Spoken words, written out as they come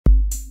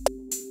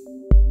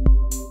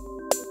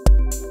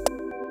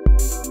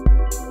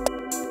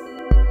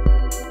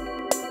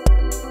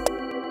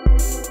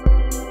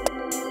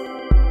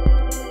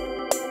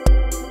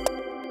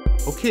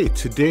Okay,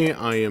 today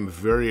I am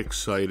very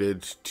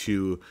excited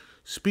to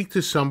speak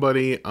to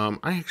somebody. I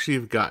actually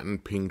have gotten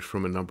pinged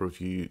from a number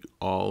of you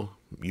all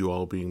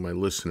being my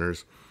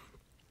listeners,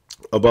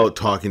 about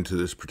talking to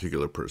this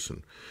particular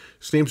person.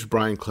 His name's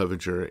Brian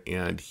Clevinger,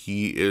 and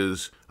he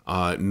is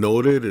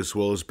noted as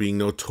well as being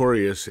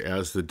notorious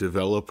as the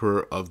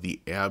developer of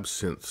the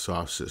Absynth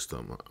soft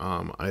system.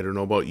 I don't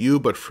know about you,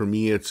 but for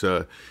me it's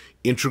a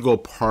integral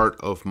part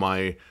of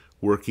my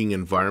working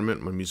environment,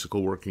 my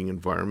musical working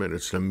environment.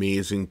 It's an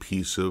amazing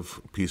piece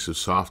of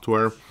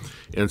software,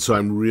 and so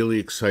I'm really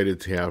excited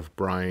to have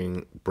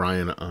Brian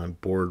on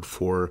board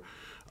for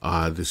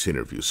this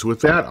interview. So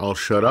with that, I'll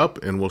shut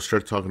up and we'll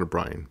start talking to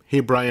Brian. Hey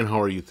Brian,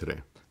 how are you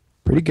today?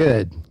 Pretty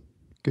good.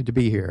 Good to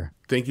be here.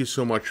 Thank you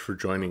so much for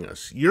joining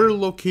us. You're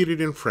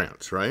located in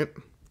France, right?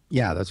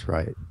 Yeah, that's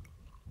right.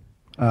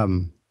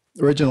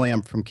 Originally,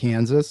 I'm from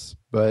Kansas,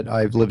 but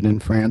I've lived in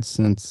France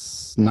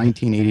since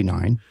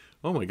 1989.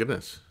 Oh my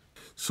goodness.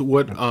 So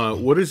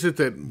what is it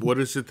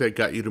that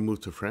got you to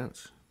move to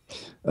France?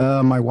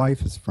 My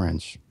wife is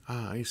French.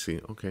 Ah, I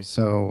see. Okay.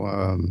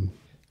 So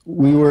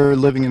we were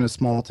living in a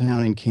small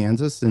town in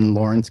Kansas, in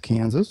Lawrence,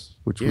 Kansas,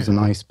 which was a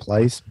nice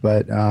place.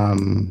 But I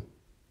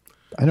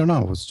don't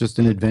know. It was just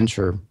an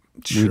adventure.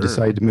 Sure. We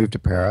decided to move to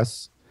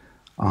Paris.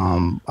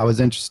 I was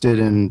interested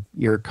in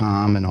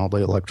earcom and all the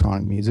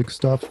electronic music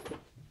stuff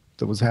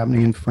that was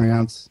happening in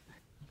France.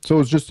 So it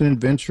was just an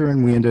adventure,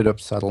 and we ended up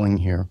settling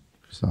here.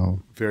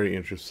 So very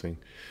interesting.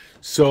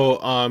 So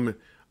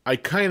I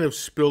kind of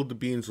spilled the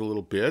beans a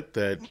little bit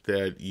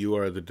that you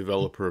are the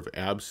developer of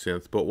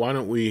Absynth, but why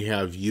don't we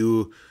have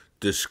you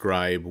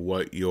describe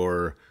what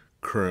your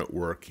current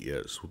work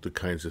is, the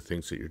kinds of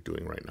things that you're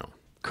doing right now?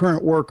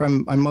 Current work,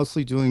 I'm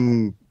mostly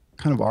doing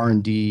kind of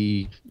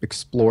R&D,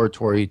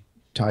 exploratory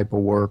type of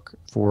work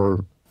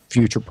for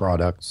future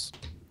products.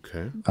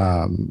 Okay.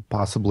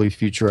 Possibly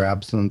future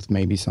Absynth,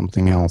 maybe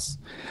something else.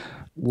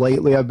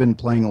 Lately, I've been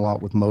playing a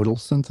lot with modal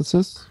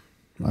synthesis.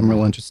 I'm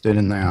real interested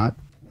in that.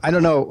 I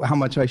don't know how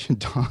much I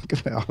should talk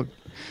about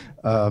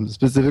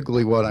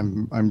specifically what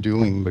I'm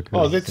doing,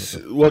 because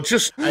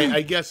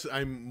I guess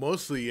I'm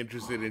mostly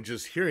interested in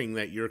just hearing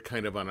that you're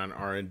kind of on an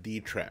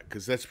R&D track,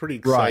 because that's pretty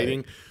exciting.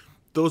 Right.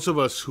 Those of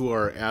us who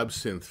are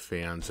Absynth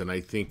fans, and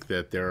I think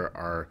that there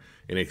are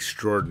an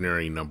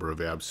extraordinary number of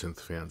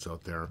Absynth fans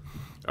out there,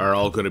 are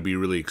all going to be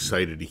really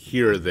excited to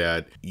hear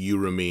that you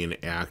remain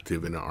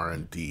active in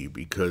R&D,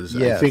 because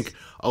Yes. I think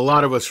a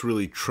lot of us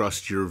really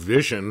trust your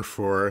vision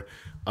for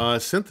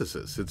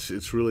synthesis.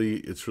 It's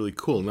really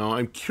cool. Now,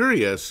 I'm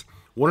curious.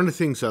 One of the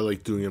things I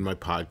like doing in my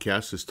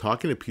podcast is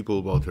talking to people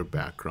about their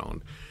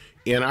background.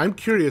 And I'm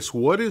curious,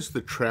 what is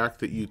the track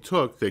that you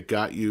took that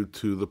got you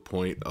to the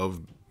point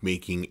of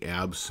making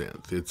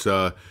Absynth?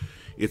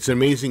 It's an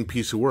amazing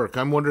piece of work.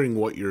 I'm wondering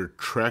what your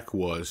trek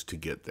was to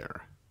get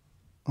there.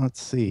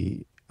 Let's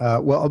see.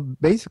 Well,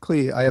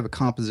 basically, I have a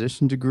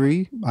composition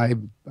degree.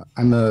 I'm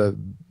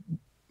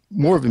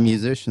more of a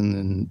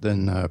musician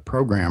than a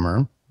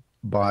programmer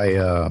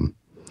by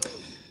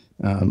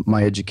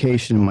my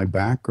education and my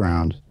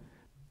background.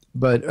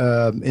 But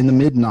in the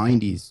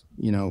mid-90s,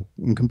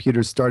 when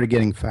computers started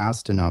getting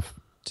fast enough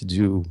to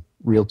do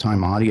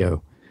real-time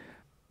audio,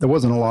 there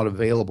wasn't a lot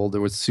available.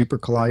 There was Super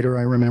Collider,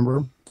 I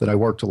remember, that I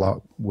worked a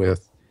lot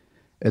with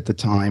at the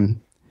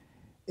time.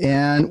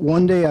 And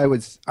one day I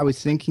was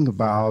thinking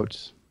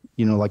about,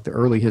 like the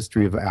early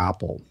history of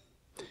Apple,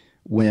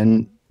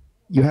 when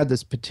you had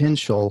this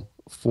potential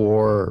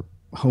for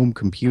home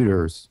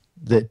computers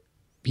that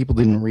people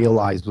didn't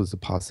realize was a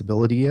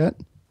possibility yet,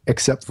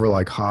 except for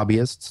like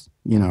hobbyists,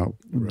 Right.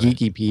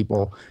 geeky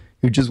people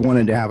who just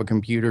wanted to have a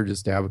computer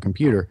just to have a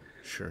computer.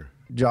 Sure.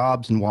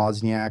 Jobs and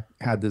Wozniak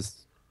had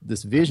this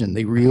vision.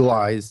 They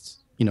realized,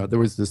 there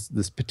was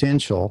this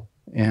potential.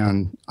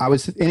 And I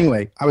was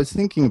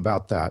thinking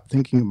about that,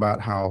 thinking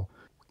about how,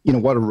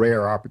 what a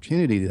rare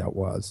opportunity that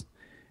was.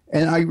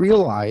 And I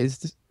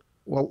realized,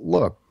 well,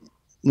 look,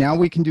 now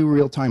we can do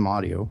real-time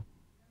audio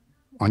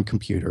on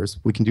computers.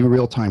 We can do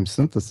real-time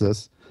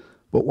synthesis.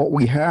 But what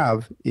we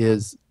have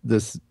is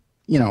this,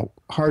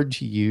 hard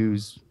to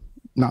use,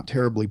 not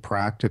terribly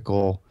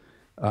practical,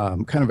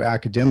 kind of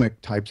academic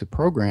types of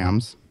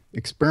programs,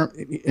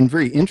 and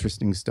very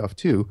interesting stuff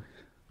too,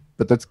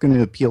 but that's going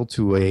to appeal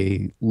to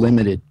a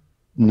limited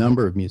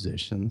number of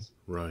musicians.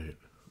 Right.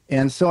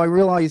 And so I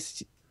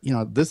realized,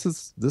 this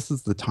is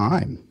the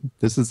time.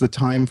 This is the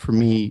time for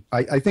me.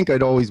 I think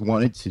I'd always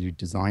wanted to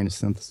design a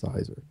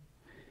synthesizer.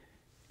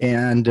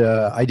 And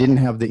I didn't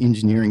have the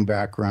engineering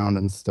background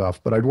and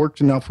stuff, but I'd worked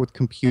enough with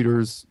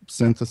computers,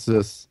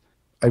 synthesis.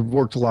 I've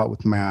worked a lot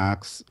with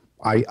Macs.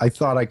 I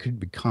thought I could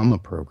become a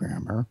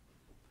programmer.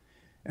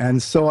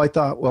 And so I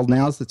thought, well,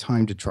 now's the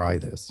time to try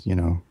this,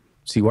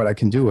 see what I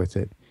can do with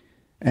it.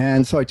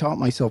 And so I taught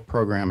myself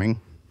programming,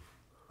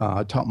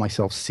 taught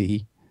myself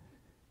C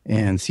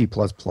and C++.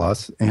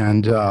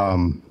 And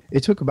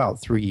it took about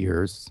 3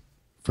 years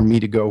for me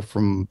to go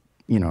from,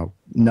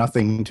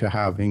 nothing to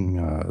having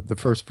the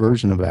first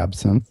version of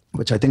Absynth,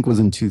 which I think was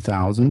in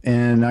 2000.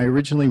 And I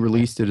originally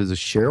released it as a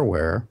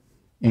shareware,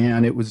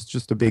 and it was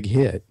just a big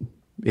hit.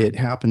 It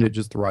happened at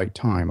just the right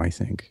time, I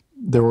think.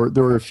 There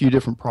were a few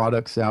different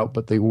products out,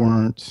 but they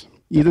weren't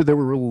either they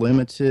were real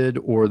limited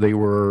or they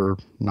were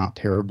not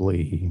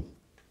terribly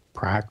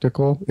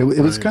practical. It was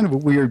Right. kind of a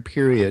weird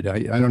period. I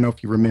don't know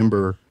if you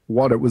remember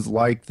what it was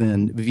like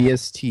then.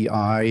 VST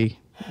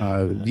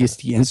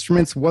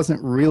Instruments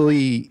wasn't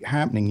really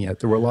happening yet.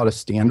 There were a lot of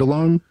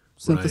standalone Right.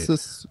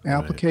 synthesis Right.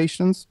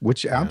 applications,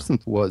 which Yeah.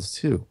 Absynth was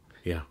too.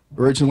 Yeah.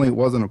 Originally, it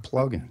wasn't a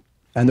plugin.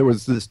 And there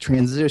was this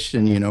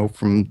transition,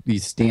 from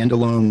these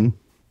standalone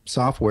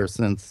software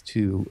synths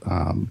to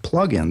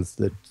plugins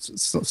that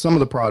some of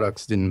the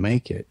products didn't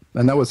make it.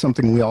 And that was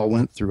something we all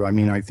went through. I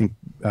mean, I think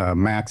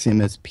Max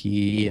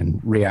MSP and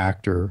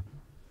Reactor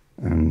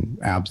and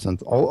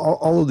Absynth,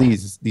 all of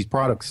these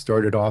products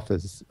started off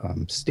as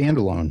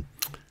standalone.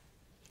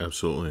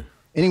 Absolutely.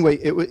 Anyway,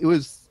 it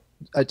was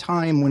a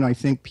time when I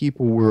think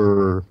people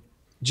were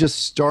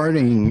just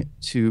starting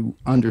to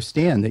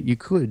understand that you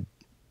could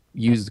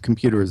use the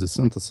computer as a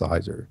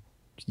synthesizer,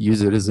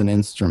 use it as an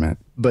instrument.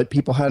 But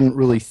people hadn't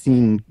really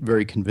seen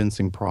very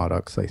convincing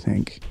products, I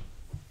think,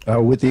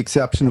 with the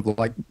exception of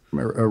like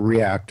a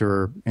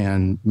Reactor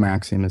and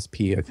Max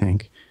MSP, I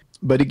think.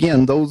 But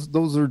again,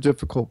 those are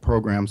difficult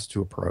programs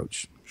to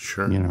approach.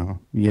 Sure.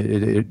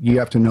 You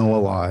have to know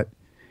a lot.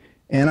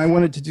 And I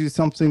wanted to do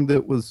something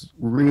that was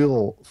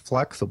real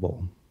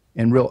flexible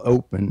and real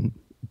open,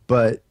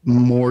 but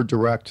more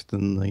direct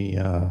than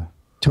the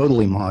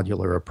totally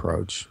modular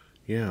approach.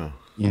 Yeah.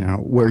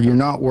 Where you're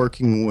not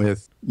working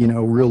with,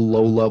 real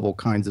low level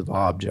kinds of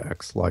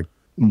objects like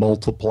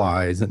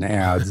multiplies and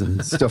adds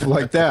and stuff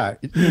like that.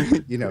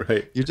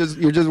 Right.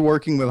 You're just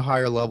working with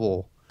higher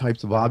level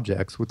types of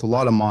objects with a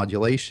lot of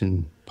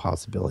modulation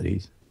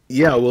possibilities.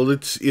 Yeah, well,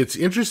 it's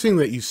interesting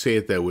that you say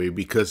it that way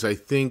because I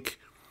think,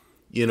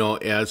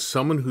 as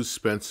someone who's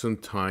spent some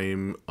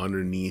time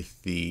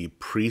underneath the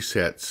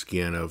preset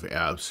skin of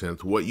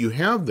Absynth, what you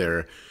have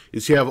there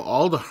is you have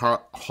all the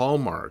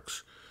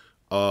hallmarks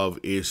of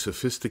a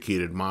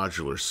sophisticated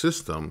modular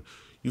system.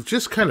 You've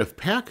just kind of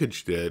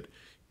packaged it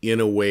in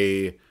a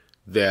way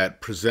that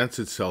presents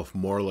itself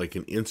more like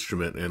an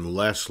instrument and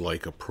less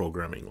like a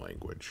programming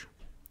language,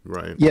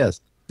 right?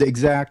 Yes,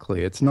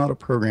 exactly. It's not a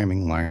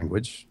programming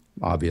language,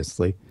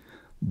 obviously,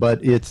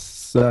 but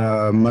it's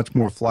much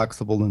more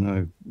flexible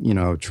than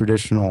a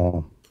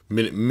traditional.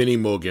 Mini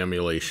Moog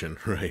emulation,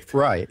 right?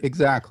 Right,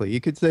 exactly.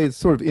 You could say it's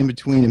sort of in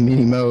between a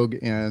mini Moog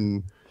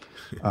and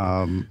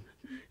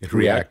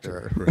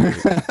Reactor,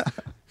 Reactor. right?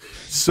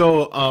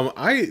 So,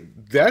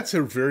 that's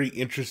a very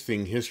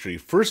interesting history.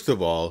 First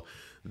of all,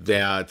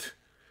 that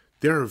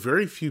there are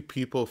very few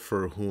people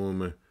for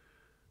whom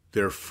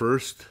their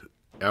first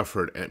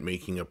effort at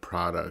making a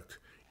product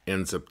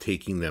ends up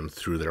taking them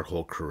through their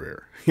whole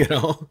career,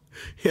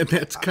 and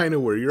that's kind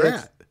of where you're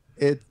at.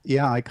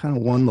 Yeah, I kind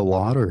of won the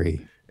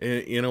lottery.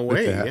 In a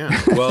way, yeah.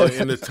 Well,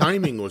 and the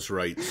timing was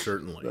right,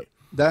 certainly.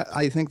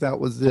 I think that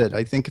was it.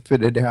 I think if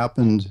it had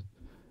happened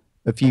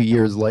a few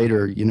years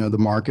later, the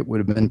market would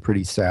have been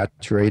pretty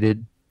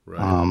saturated.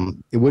 Right.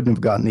 It wouldn't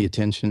have gotten the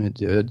attention it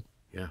did.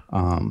 Yeah.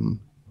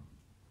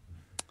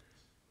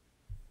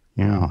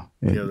 Yeah.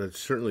 Yeah, that's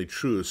certainly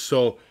true.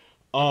 So,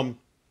 I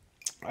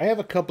have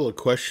a couple of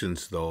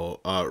questions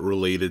though,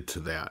 related to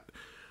that.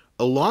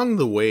 Along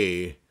the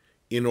way,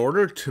 in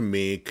order to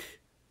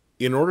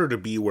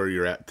be where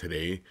you're at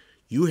today,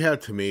 you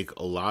had to make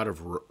a lot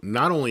of,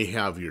 not only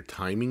have your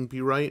timing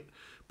be right,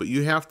 but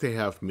you have to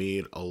have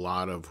made a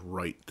lot of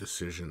right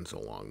decisions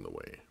along the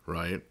way,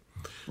 right?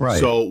 Right.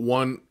 So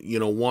one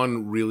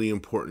really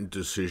important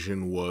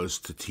decision was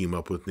to team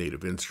up with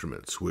Native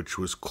Instruments, which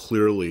was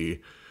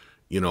clearly,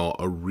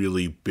 a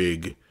really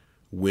big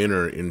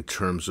winner in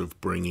terms of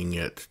bringing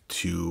it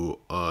to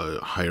a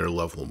higher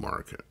level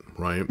market,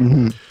 right?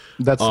 Mm-hmm.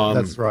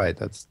 That's right.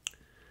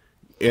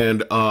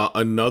 And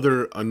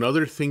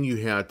another thing you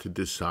had to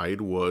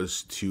decide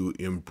was to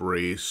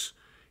embrace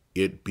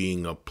it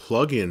being a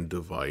plug-in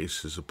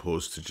device as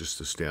opposed to just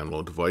a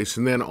standalone device,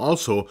 and then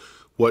also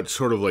what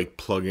sort of like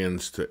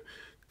plugins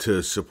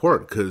to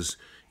support. Because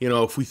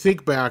if we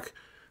think back,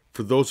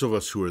 for those of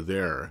us who are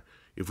there,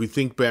 if we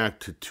think back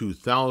to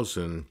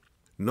 2000,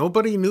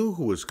 nobody knew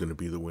who was going to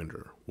be the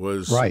winner.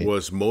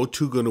 Was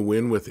Motu going to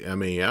win with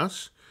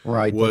MAS?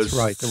 Right. Was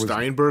that's right.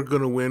 Steinberg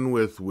going to win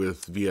with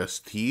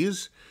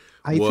VSTs?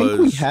 I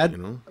think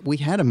we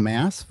had a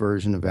mass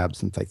version of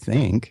Absynth. I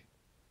think.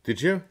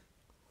 Did you?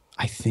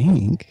 I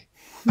think.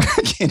 I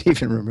can't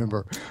even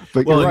remember.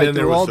 But Well, you're and right. then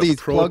there there was was all these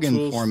the Pro plug-in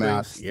Tools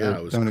formats things. Yeah, it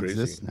that was don't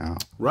crazy. exist now.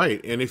 Right.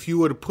 And if you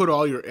would have put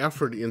all your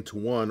effort into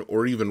one,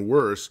 or even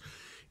worse,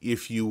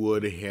 if you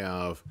would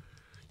have,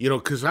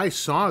 because I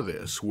saw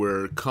this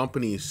where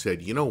companies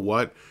said, you know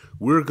what,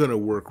 we're going to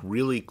work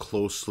really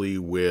closely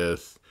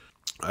with,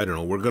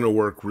 we're going to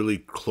work really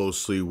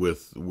closely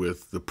with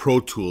the Pro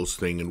Tools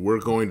thing, and we're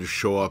going to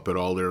show up at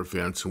all their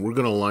events, and we're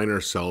going to align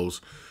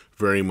ourselves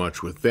very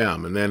much with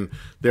them. And then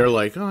they're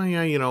like, oh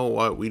yeah, you know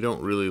what, we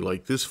don't really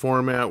like this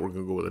format, we're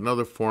going to go with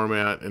another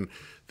format, and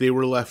they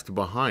were left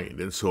behind.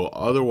 And so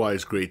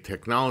otherwise great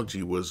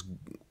technology was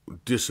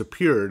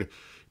disappeared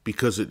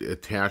because it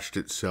attached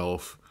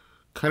itself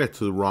kind of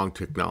to the wrong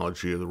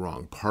technology or the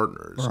wrong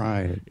partners.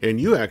 Right. And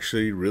you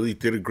actually really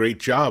did a great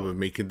job of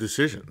making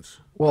decisions.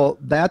 Well,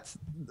 that's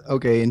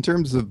okay. In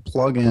terms of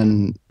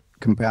plug-in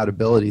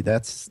compatibility,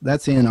 that's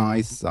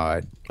NI's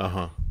side.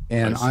 Uh-huh.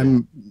 And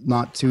I'm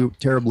not too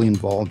terribly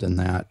involved in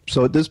that.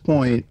 So at this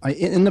point,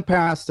 in the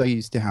past, I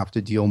used to have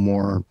to deal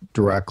more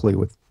directly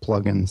with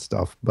plugin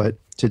stuff, but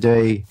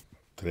today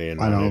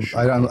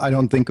I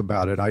don't think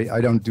about it. I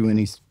don't do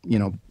any,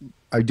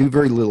 I do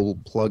very little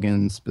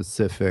plugin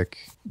specific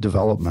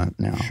development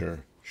now.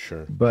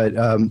 Sure. But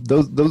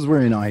those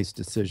were nice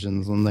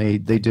decisions, and they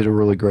did a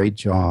really great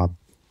job.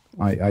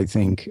 I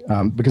think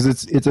because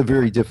it's a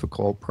very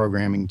difficult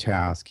programming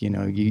task.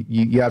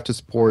 You have to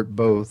support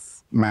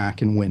both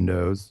Mac and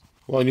Windows.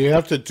 Well, and you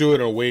have to do it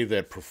in a way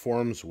that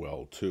performs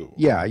well too.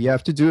 Yeah, you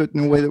have to do it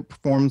in a way that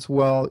performs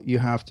well. You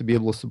have to be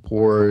able to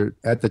support.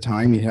 At the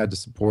time, you had to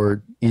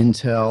support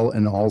Intel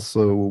and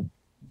also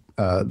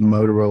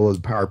Motorola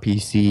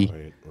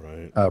PowerPC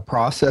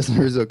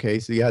processors. Okay,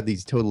 so you had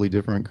these totally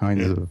different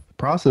kinds of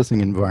processing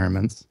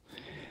environments.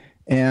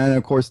 And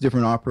of course,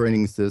 different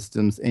operating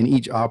systems, and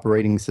each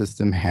operating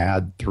system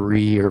had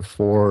 3 or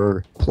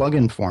 4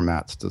 plugin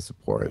formats to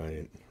support,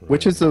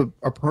 which is a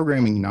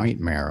programming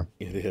nightmare.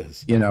 It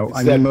is.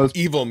 It's that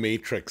evil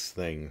matrix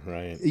thing,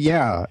 right?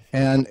 Yeah,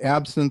 and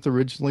Absynth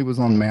originally was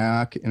on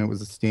Mac, and it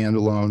was a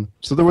standalone.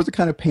 So there was a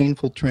kind of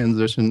painful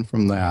transition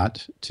from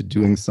that to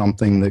doing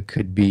something that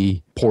could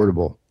be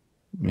portable.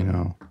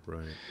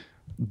 Right.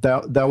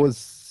 That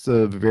was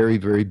a very,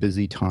 very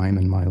busy time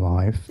in my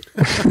life.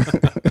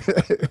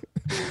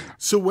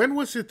 So when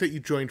was it that you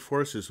joined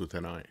forces with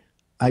NI?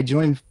 I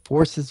joined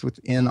forces with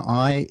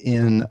NI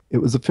it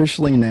was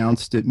officially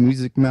announced at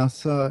Music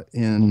Messe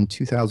in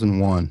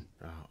 2001.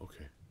 Oh,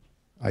 okay.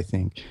 I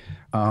think.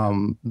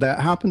 That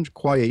happened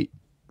quite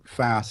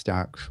fast,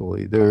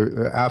 actually.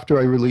 After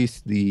I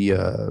released the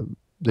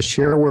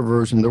shareware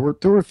version, there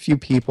were a few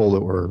people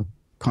that were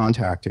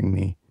contacting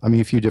me. I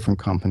mean, a few different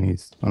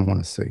companies. I don't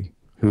want to say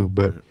who,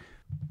 but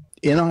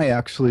NI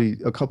actually,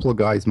 a couple of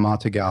guys,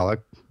 Mata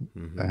Gallic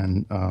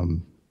and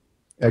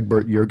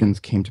Egbert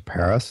Jurgens, came to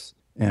Paris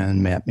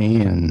and met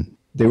me, and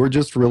they were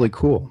just really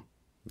cool.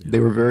 They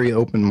were very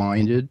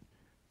open-minded.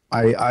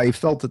 I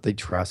felt that they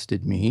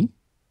trusted me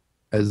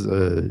as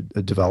a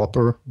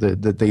developer,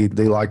 that they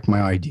liked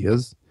my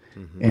ideas,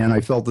 and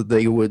I felt that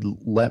they would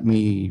let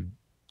me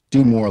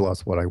do more or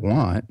less what I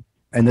want,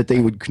 and that they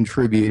would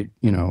contribute,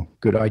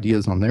 good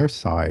ideas on their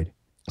side.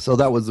 So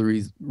that was the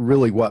reason,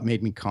 really what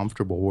made me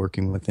comfortable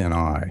working with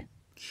NI.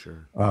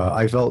 Sure.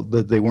 I felt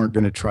that they weren't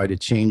going to try to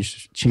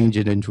change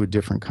it into a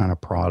different kind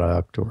of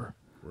product or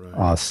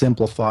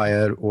simplify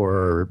it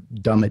or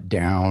dumb it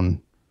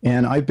down.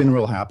 And I've been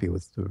real happy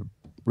with the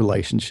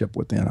relationship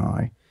with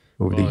NI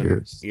over the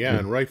years. Yeah,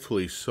 and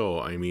rightfully so.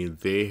 I mean,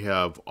 they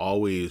have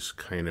always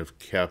kind of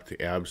kept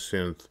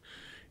Absynth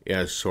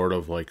as sort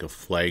of like a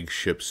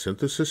flagship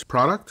synthesis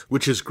product,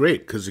 which is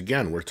great because,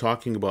 again, we're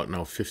talking about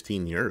now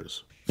 15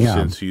 years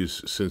since you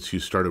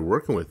started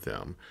working with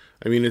them.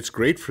 I mean, it's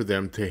great for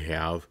them to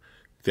have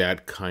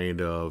that kind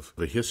of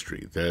a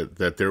history,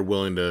 that they're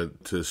willing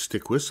to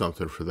stick with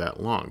something for that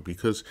long.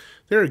 Because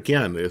there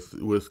again,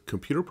 with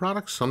computer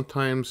products,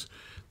 sometimes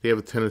they have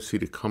a tendency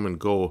to come and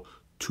go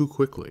too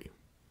quickly.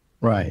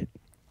 Right.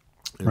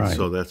 And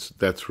so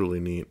that's really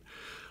neat.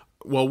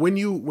 Well, when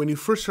you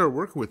first started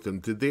working with them,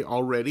 did they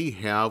already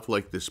have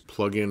like this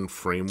plugin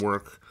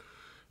framework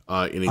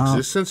in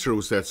existence, or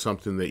was that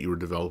something that you were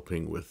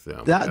developing with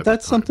them?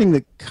 That's something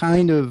that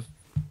kind of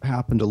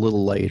happened a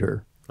little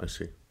later. I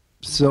see.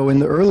 So in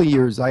the early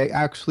years, I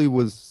actually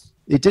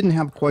it didn't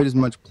have quite as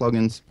much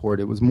plugin support.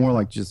 It was more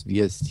like just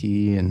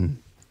VST,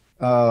 and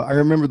I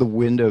remember the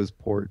Windows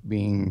port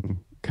being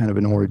kind of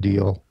an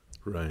ordeal.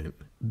 Right.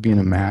 Being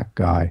a Mac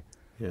guy.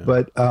 Yeah.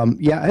 But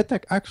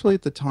actually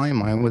at the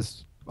time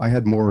I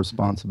had more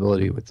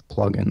responsibility with the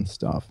plugin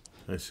stuff.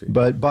 I see.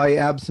 But by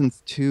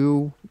Absynth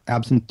 2 and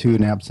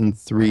Absynth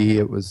 3,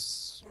 it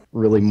was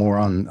really more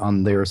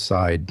on their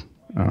side.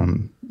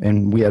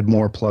 And we had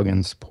more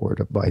plugin support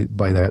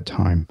by that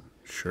time.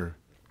 Sure.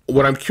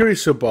 What I'm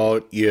curious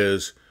about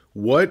is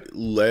what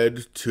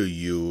led to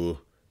you,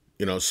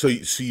 so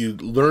you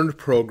learned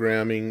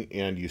programming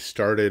and you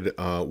started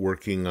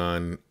working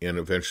on and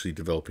eventually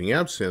developing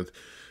Absynth,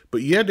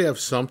 but you had to have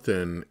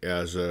something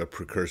as a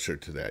precursor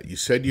to that. You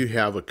said you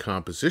have a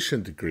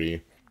composition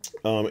degree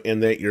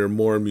and that you're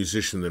more a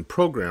musician than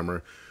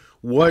programmer.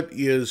 Where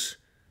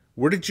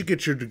did you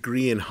get your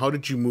degree, and how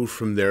did you move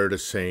from there to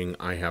saying,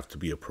 I have to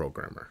be a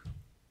programmer?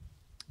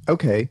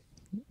 Okay,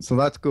 so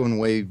that's going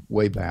way,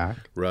 way back.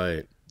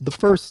 Right.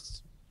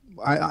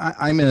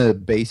 I'm a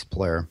bass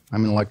player.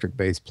 I'm an electric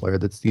bass player.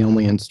 That's the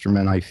only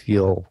instrument I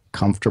feel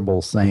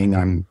comfortable saying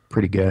I'm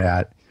pretty good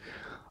at.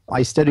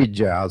 I studied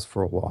jazz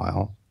for a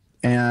while,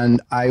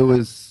 and I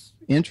was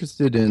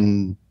interested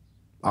in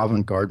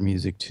avant-garde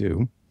music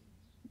too.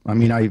 I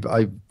mean, I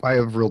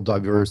have real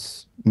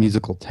diverse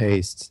musical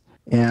tastes.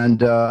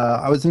 And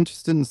I was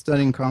interested in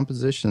studying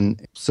composition.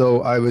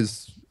 So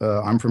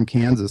I'm from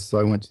Kansas, so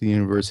I went to the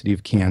University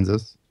of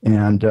Kansas.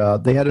 And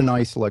they had a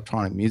nice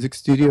electronic music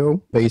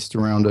studio based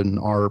around an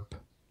ARP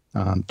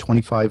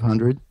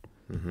 2500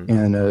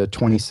 and a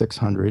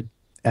 2600.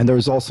 And there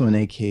was also an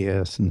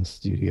AKS in the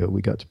studio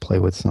we got to play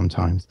with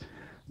sometimes.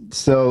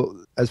 So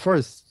as far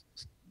as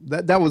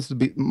that was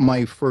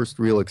my first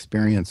real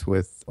experience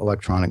with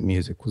electronic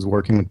music, was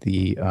working with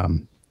the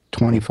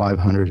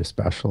 2500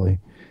 especially.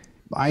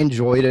 I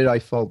enjoyed it. I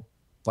felt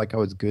like I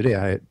was good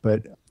at it.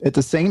 But at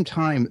the same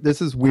time,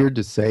 this is weird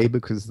to say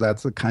because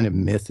that's a kind of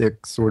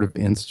mythic sort of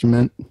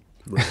instrument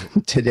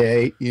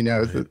today, you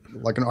know,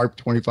 like an ARP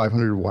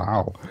 2500.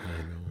 Wow.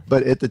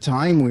 But at the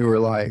time we were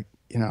like,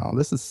 you know,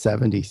 this is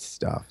 70s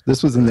stuff.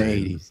 This was in the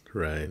 80s.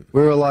 Right.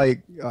 We were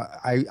like,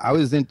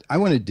 I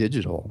wanted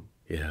digital.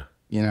 Yeah.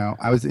 You know,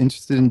 I was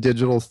interested in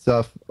digital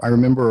stuff. I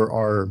remember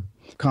our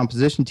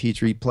composition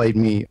teacher, he played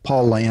me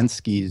Paul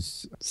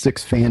Lansky's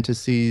Six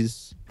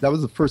Fantasies. That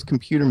was the first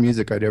computer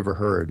music I'd ever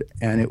heard.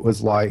 And it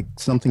was like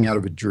something out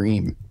of a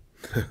dream.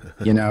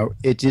 You know,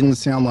 it didn't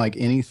sound like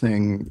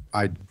anything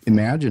I'd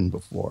imagined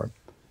before.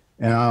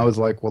 And I was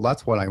like, well,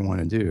 that's what I want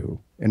to do.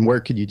 And where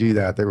could you do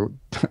that?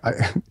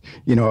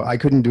 I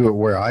couldn't do it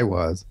where I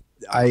was.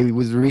 I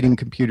was reading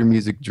Computer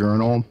Music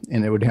Journal,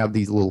 and it would have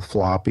these little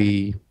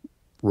floppy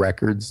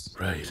records.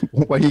 Right.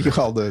 What do you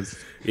call those?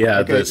 Yeah,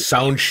 like the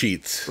sound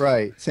sheets.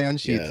 Right,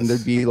 sound sheets. Yes. And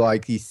there'd be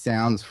like these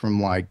sounds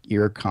from like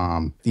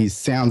Earcom. These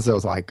sounds that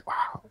was like,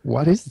 wow,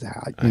 what is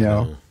that? You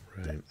know?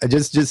 Right.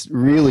 Just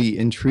really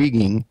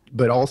intriguing,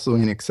 but also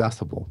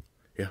inaccessible.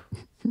 Yeah.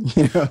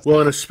 Yeah. Well,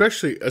 and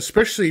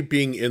especially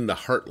being in the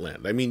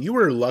heartland. I mean, you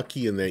were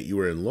lucky in that you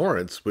were in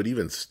Lawrence, but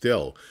even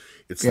still,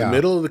 it's the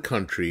middle of the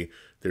country.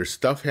 There's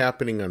stuff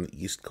happening on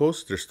the East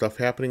Coast, there's stuff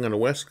happening on the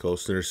West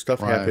Coast, and there's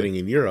stuff happening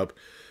in Europe,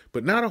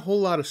 but not a whole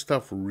lot of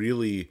stuff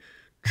really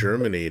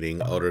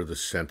germinating out of the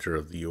center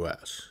of the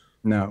U.S.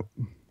 No.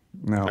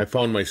 I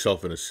found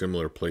myself in a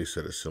similar place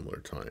at a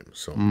similar time.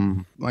 So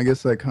I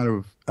guess I kind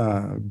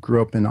of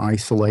grew up in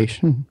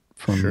isolation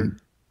from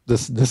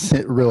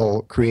the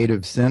real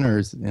creative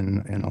centers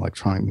in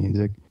electronic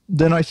music.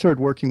 Then I started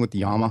working with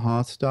the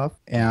Yamaha stuff,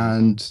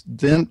 and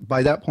then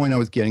by that point I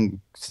was getting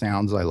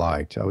sounds I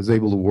liked. I was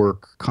able to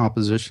work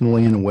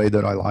compositionally in a way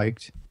that I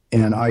liked,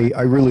 and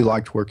I really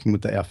liked working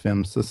with the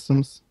FM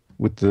systems.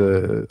 With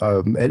the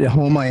at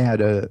home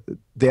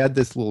they had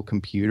this little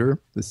computer,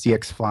 the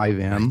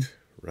CX5M.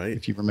 Right.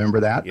 If you remember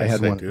that. Yes, I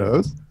had one of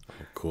those. Oh,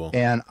 cool.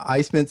 And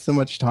I spent so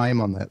much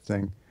time on that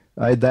thing.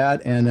 I had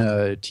that and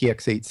a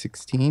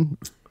TX816.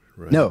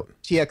 Right. No,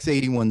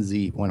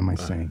 TX81Z. What am I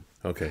saying?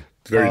 Okay.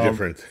 It's very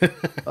different.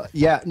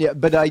 Yeah,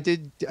 but I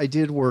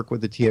did work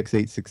with the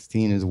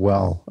TX816 as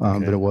well,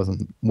 but it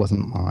wasn't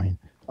mine.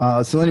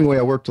 So anyway,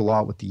 I worked a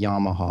lot with the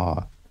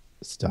Yamaha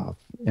stuff,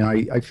 and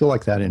I feel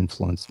like that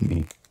influenced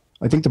me.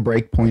 I think the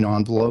breakpoint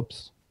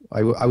envelopes,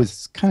 I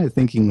was kind of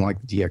thinking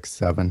like the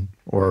DX7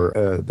 or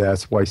the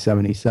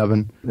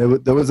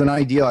SY77. There was an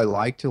idea I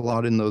liked a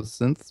lot in those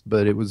synths,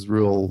 but it was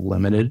real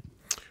limited.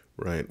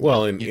 Right.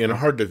 Well, and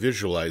hard to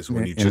visualize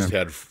when you just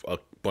had a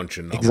bunch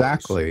of numbers.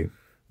 Exactly.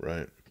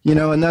 Right. You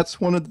know, and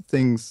that's one of the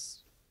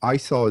things I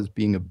saw as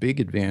being a big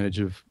advantage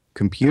of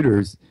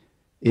computers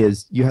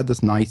is you had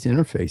this nice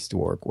interface to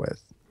work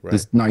with,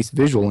 this nice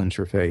visual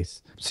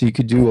interface. So you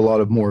could do a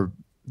lot of more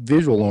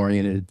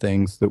visual-oriented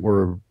things that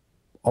were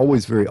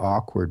always very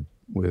awkward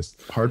with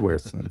hardware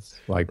synths,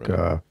 like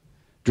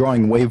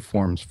drawing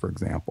waveforms, for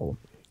example.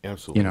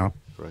 Absolutely. You know,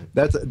 right.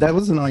 that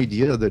was an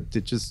idea that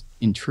just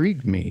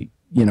intrigued me.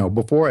 You know,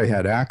 before I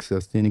had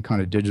access to any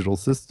kind of digital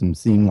system,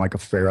 seeing like a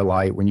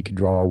Fairlight when you could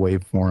draw a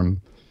waveform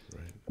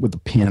with a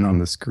pin on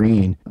the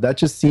screen, that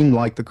just seemed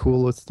like the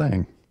coolest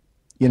thing.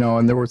 You know,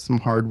 and there were some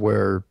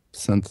hardware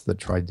synths that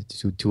tried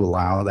to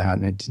allow that,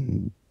 and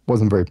it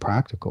wasn't very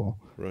practical.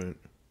 Right.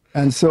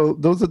 And so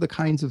those are the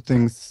kinds of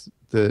things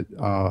that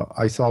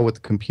I saw with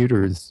the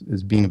computers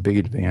as being a big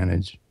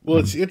advantage. Well,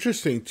 it's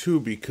interesting,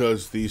 too,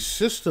 because these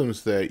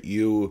systems that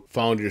you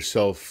found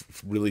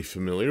yourself really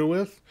familiar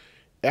with,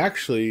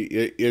 actually,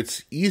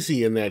 it's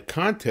easy in that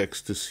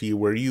context to see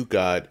where you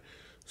got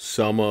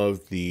some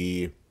of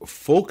the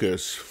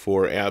focus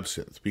for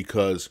Absynth.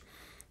 Because,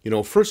 you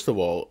know, first of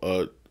all,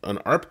 an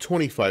ARP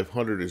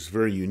 2500 is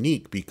very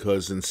unique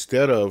because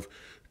instead of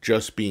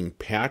just being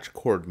patch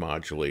chord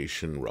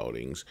modulation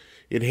routings,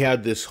 it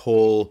had this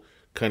whole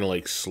kind of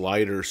like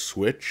slider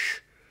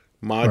switch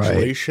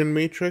modulation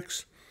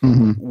matrix,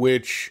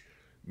 which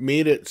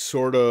made it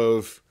sort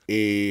of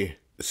a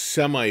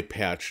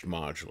semi-patched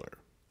modular.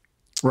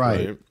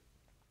 Right.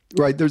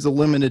 There's a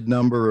limited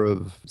number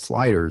of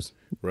sliders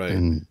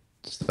and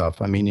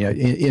stuff. I mean, yeah,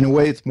 in a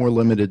way it's more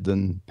limited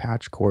than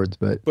patch chords,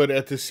 but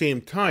at the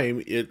same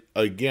time,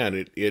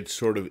 it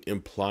sort of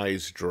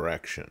implies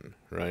direction,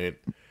 right?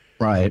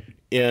 Right.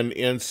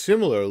 And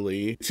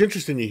similarly, it's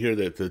interesting to hear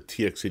that the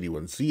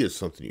TX81Z is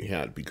something you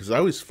had, because I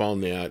always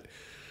found that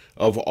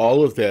of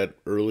all of that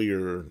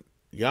earlier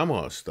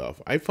Yamaha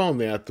stuff, I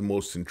found that the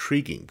most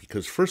intriguing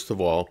because, first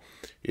of all,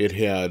 it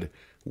had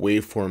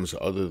waveforms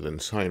other than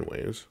sine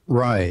waves.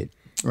 Right.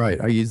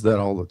 I use that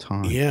all the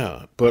time.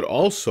 Yeah, but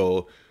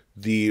also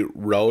the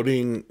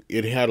routing,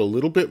 it had a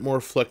little bit more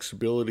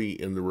flexibility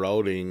in the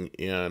routing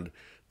and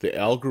the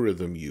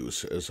algorithm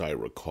use, as I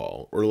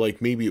recall, or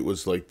like maybe it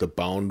was like the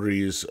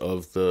boundaries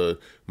of the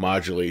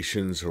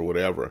modulations or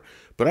whatever.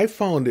 But I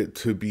found it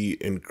to be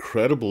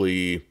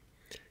incredibly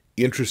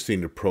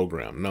interesting to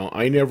program. Now,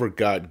 I never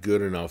got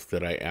good enough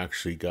that I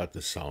actually got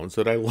the sounds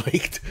that I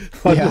liked,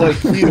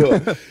 unlike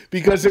you,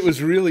 because it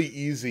was really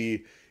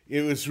easy.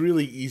 It was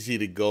really easy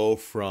to go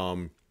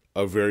from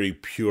a very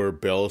pure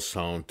bell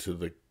sound to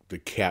the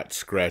cat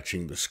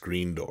scratching the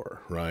screen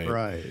door, right?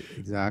 Right,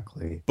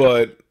 exactly.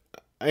 But,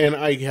 and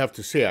I have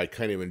to say, I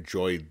kind of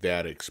enjoyed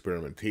that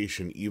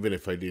experimentation, even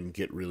if I didn't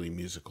get really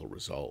musical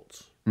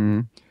results.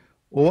 Mhm.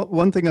 Well,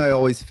 one thing I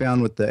always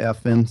found with the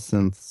FM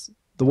synths,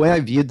 the way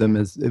I viewed them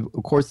is,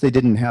 of course, they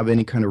didn't have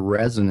any kind of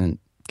resonant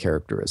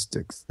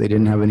characteristics. They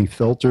didn't have any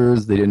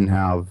filters. They didn't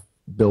have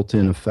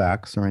built-in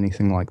effects or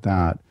anything like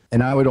that.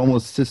 And I would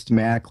almost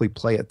systematically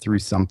play it through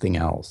something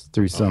else,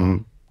 through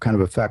some kind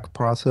of effect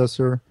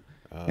processor.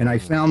 And I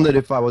found that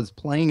if I was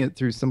playing it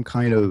through some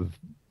kind of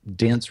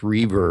dense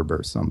reverb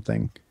or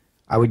something,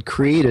 I would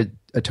create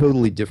a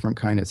totally different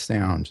kind of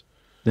sound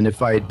than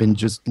if I had been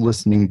just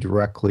listening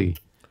directly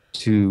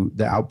to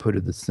the output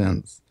of the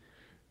synth.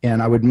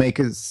 And I would make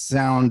a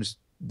sound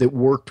that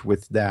worked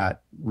with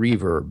that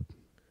reverb.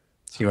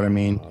 See what I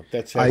mean?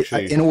 That's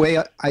actually... in a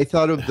way, I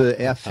thought of the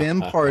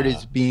FM part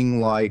as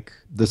being like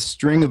the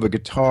string of a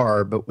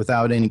guitar, but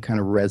without any kind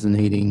of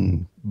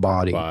resonating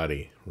body.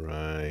 Body,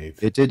 right.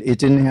 It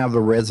didn't have the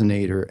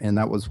resonator, and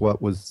that was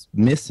what was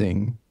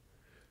missing.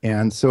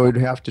 And so I'd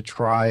have to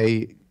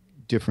try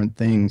different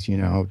things, you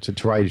know, to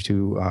try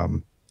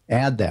to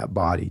add that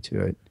body to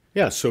it.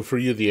 Yeah, so for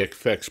you, the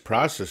effects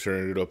processor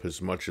ended up as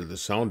much of the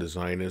sound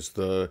design as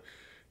the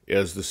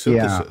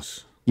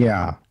synthesis.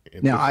 Yeah.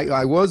 Now,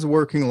 I was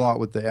working a lot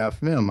with the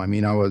FM. I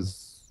mean,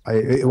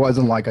 it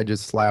wasn't like I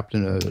just slapped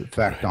an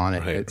effect on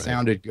it. It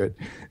sounded good.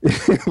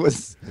 It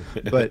was,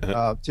 but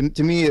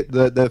to me,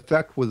 the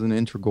effect was an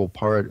integral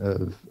part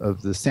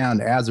of the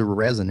sound as a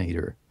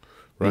resonator.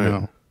 Right.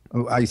 You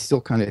know, I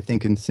still kind of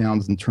think in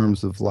sounds in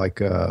terms of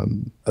like a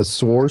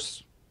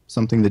source,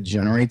 something that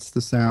generates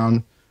the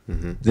sound,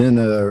 then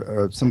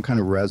some kind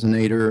of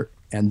resonator,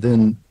 and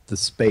then the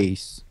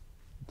space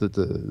that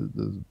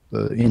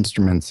the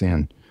instruments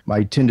in.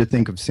 I tend to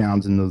think of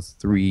sounds in those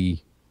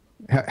three,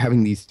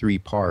 having these three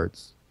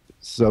parts.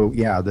 So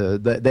yeah, the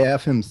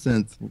FM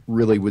synth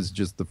really was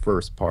just the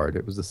first part.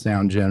 It was a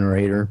sound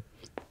generator,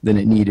 then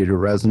it needed a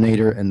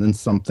resonator, and then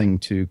something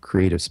to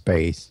create a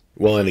space.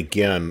 Well, and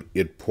again,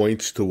 it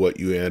points to what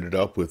you ended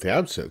up with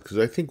Absynth, because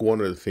I think one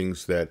of the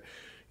things that,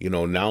 you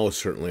know, now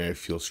certainly I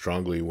feel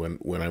strongly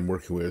when I'm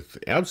working with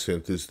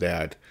Absynth is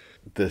that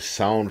the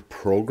sound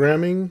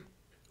programming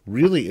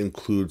really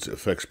includes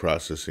effects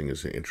processing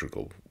as an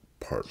integral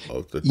part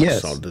of the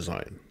sound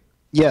design.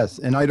 Yes,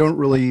 and I don't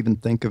really even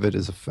think of it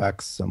as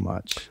effects so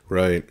much.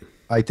 Right.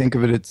 I think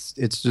of it,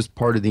 it's just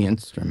part of the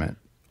instrument.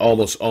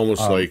 Almost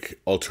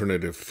like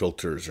alternative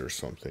filters or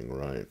something,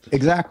 right?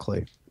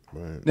 Exactly.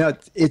 Right. Now,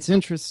 it's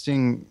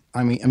interesting.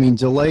 I mean,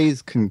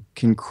 delays can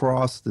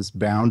cross this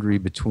boundary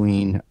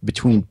between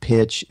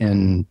pitch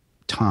and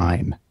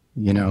time.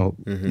 You know,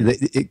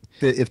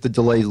 if the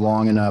delay is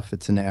long enough,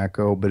 it's an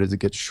echo, but as it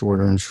gets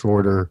shorter and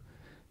shorter,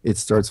 it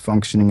starts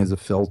functioning as a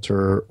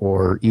filter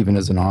or even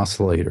as an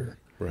oscillator.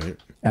 Right.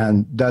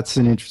 And that's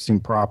an interesting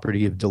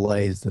property of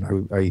delays that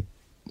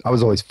I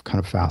was always kind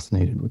of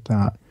fascinated with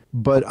that.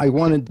 But I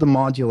wanted the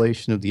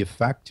modulation of the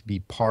effect to be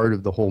part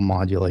of the whole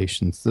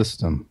modulation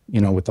system,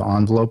 you know, with the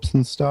envelopes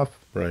and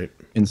stuff. Right.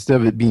 Instead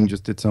of it being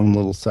just its own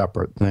little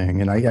separate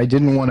thing. And I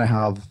didn't want to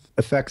have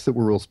effects that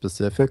were real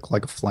specific,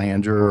 like a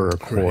flanger or a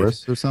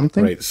chorus or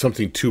something. Right,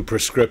 something too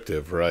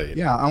prescriptive, right.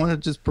 Yeah, I want to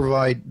just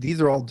provide, these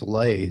are all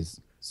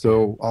delays.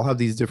 So I'll have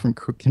these different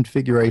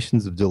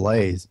configurations of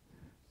delays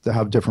that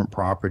have different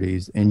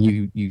properties, and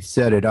you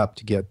set it up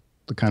to get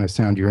the kind of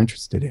sound you're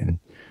interested in.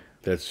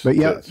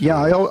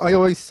 I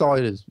always saw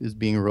it as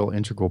being a real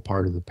integral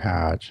part of the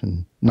patch,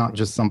 and not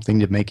just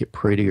something to make it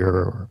prettier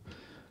or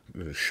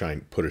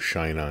put a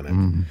shine on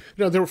it.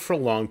 You know, for a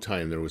long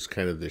time there was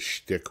kind of this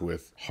shtick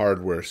with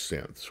hardware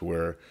synths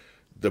where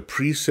the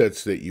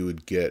presets that you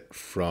would get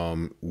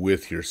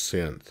with your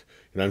synth,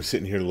 and I'm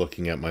sitting here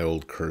looking at my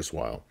old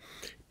Kurzweil,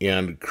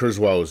 and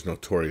Kurzweil is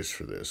notorious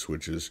for this,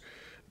 which is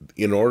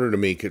in order to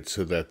make it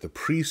so that the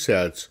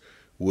presets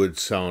would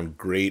sound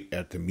great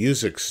at the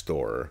music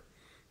store,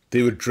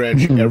 they would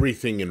drench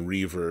everything in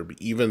reverb,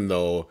 even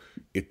though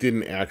it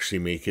didn't actually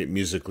make it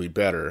musically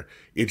better.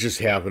 It just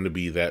happened to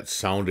be that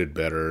sounded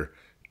better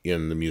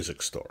in the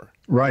music store.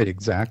 Right,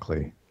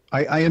 exactly.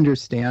 I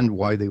understand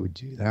why they would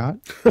do that,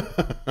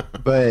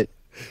 but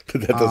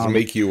that doesn't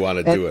make you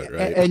want to do it,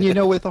 right? And you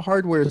know, with a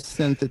hardware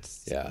synth,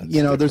 it's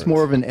you know, there's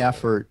more of an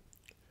effort,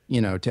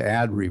 you know, to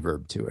add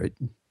reverb to it.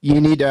 You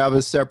need to have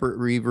a separate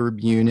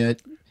reverb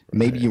unit.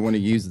 Maybe you want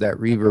to use that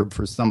reverb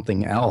for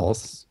something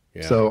else.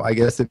 Yeah. So I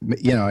guess it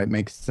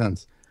makes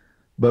sense.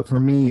 But for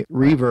me,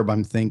 reverb,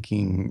 I'm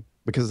thinking,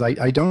 because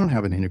I don't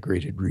have an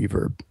integrated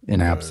reverb in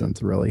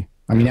Absynth, really.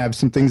 I mean, I have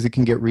some things that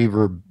can get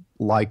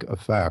reverb-like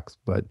effects,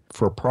 but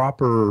for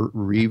proper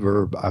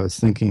reverb, I was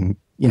thinking,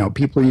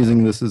 people are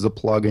using this as a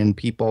plugin.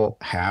 People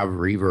have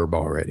reverb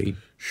already.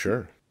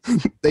 Sure.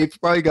 They've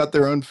probably got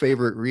their own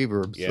favorite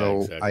reverb, Yeah,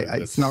 so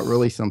exactly. it's not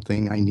really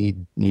something I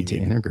need to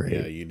Yeah,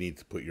 integrate. you need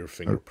to put your Or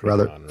fingerprint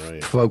rather, on,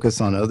 right? focus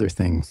on other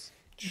things.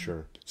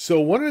 Sure. So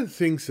one of the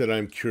things that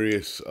I'm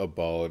curious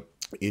about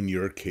in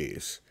your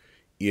case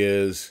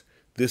is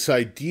this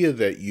idea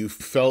that you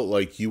felt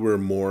like you were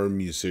more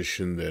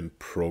musician than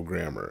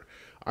programmer.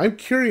 I'm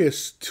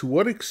curious to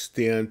what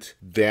extent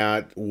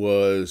that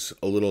was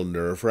a little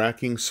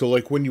nerve-wracking. So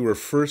like when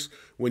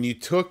you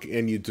took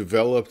and you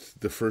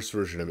developed the first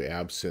version of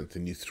Absynth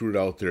and you threw it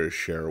out there as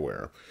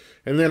shareware,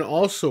 and then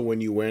also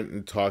when you went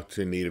and talked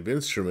to Native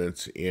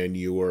Instruments and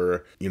you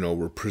were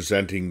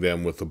presenting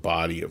them with a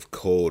body of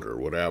code or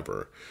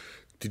whatever,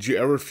 did you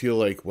ever feel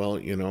like, well,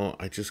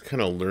 I just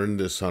kind of learned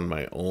this on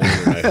my own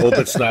and I hope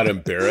it's not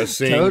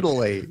embarrassing?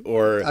 Totally.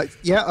 Or,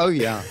 Yeah. Oh,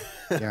 yeah.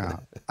 Yeah.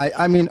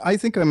 I mean, I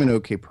think I'm an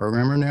okay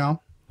programmer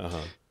now. uh-huh.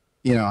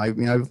 I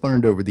mean, I've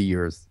learned over the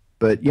years,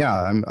 but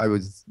yeah, I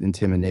was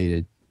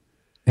intimidated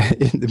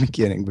in the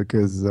beginning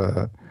because,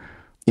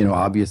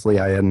 obviously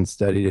I hadn't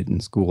studied it in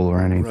school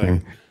or anything.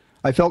 Right.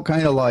 I felt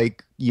kind of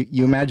like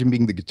you imagine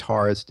being the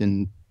guitarist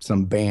in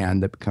some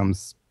band that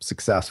becomes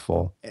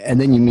successful,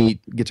 and then you meet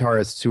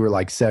guitarists who are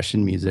like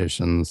session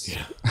musicians,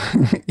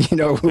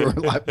 Yeah. who are a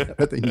lot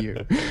better than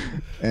you,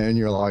 and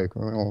you're like,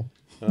 well,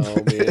 Oh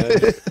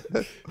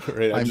man.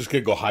 Right, I'm just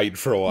gonna go hide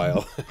for a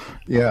while.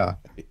 yeah,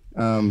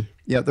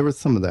 yeah, there was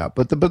some of that,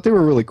 but they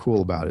were really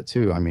cool about it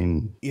too. I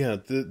mean, Yeah,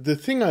 the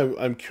thing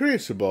I'm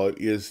curious about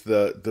is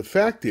the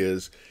fact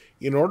is,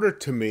 in order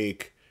to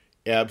make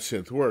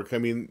Absynth work, I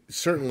mean,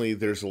 certainly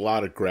there's a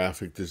lot of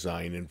graphic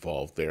design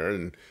involved there,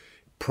 and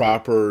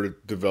proper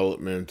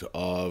development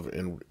of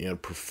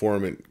and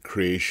performant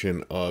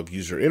creation of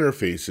user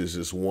interfaces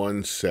is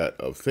one set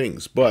of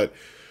things. But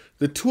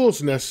the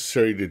tools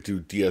necessary to do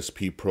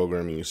DSP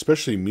programming,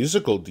 especially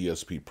musical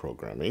DSP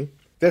programming,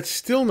 that's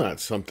still not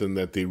something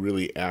that they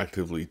really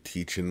actively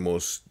teach in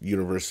most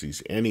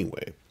universities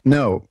anyway.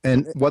 no,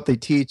 and what they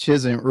teach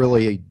doesn't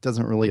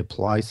really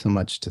apply so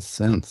much to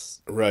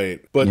synths,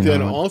 Right. But you then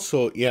know.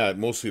 also, yeah, it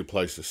mostly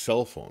applies to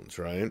cell phones,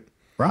 right?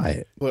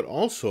 Right. But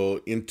also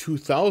in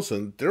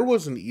 2000, there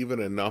wasn't even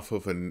enough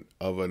of an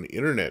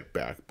internet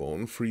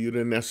backbone for you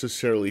to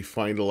necessarily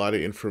find a lot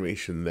of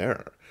information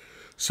there.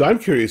 So I'm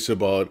curious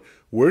about,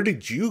 where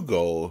did you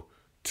go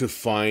to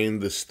find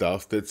the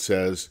stuff that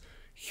says,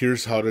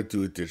 here's how to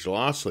do a digital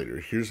oscillator,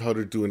 here's how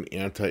to do an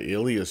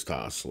anti-aliased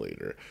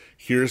oscillator,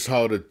 here's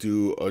how to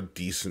do a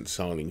decent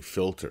sounding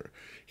filter,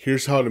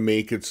 here's how to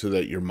make it so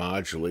that your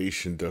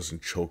modulation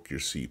doesn't choke your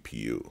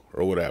CPU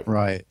or whatever.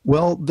 Right.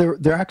 Well, there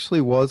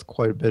actually was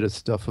quite a bit of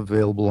stuff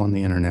available on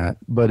the internet,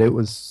 but it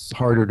was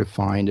harder to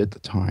find at the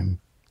time.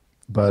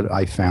 But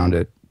I found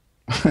it.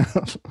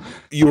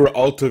 You were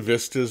Alta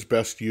Vista's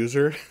best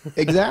user?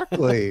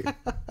 Exactly.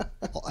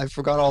 I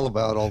forgot all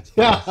about Alta.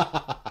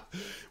 Yeah.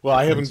 Well,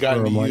 Thanks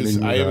for reminding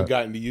me I of haven't that.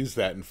 gotten to use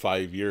that in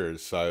 5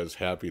 years, so I was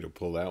happy to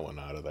pull that one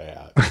out of the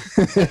hat.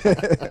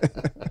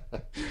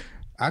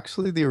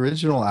 Actually, the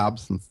original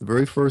Absinthe, the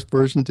very first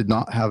version, did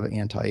not have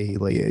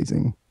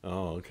anti-aliasing.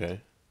 Oh, okay.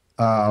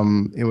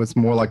 It was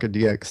more like a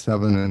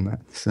DX7 in that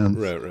sense.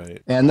 Right,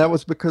 right. And that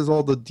was because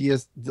all the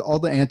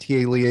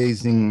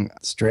anti-aliasing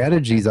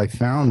strategies I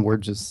found were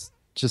just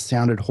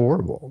sounded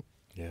horrible.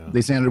 Yeah.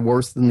 They sounded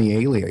worse than the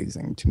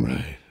aliasing to me.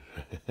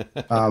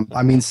 Right.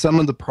 I mean, some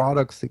of the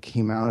products that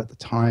came out at the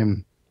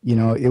time,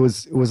 it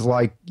was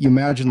like, you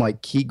imagine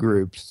like key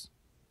groups.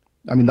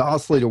 I mean, the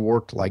oscillator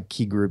worked like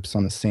key groups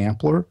on a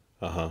sampler,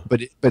 Uh-huh.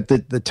 but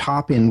the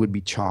top end would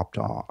be chopped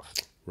off.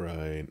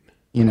 Right.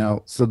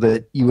 So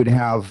that you would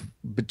have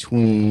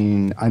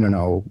between, I don't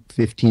know,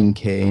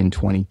 15K and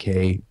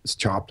 20K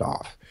chopped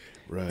off.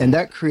 Right. And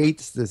that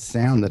creates this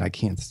sound that I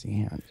can't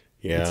stand.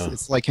 Yeah.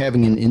 It's like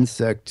having an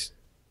insect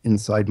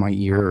inside my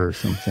ear or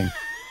something.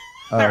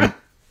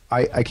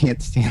 I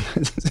can't stand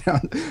that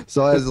sound.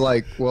 So I was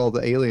like, well,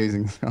 the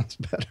aliasing sounds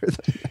better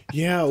than that.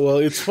 Yeah, well,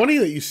 it's funny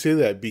that you say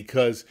that,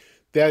 because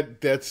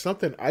that's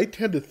something I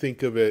tend to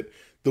think of it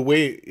the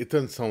way it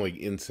doesn't sound like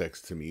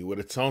insects to me. What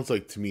it sounds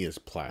like to me is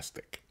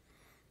plastic.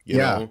 You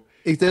Yeah.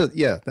 know?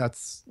 Yeah,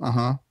 that's,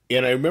 uh-huh.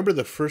 And I remember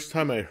the first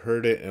time I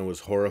heard it and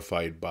was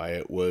horrified by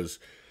it was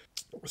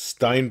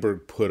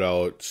Steinberg put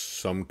out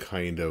some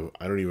kind of,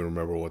 I don't even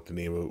remember what the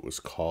name of it was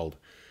called.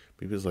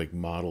 Maybe it was like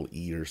Model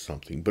E or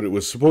something, but it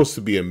was supposed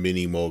to be a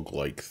mini Moog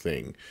like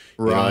thing.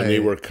 And they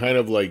Right. were kind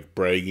of like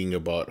bragging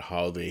about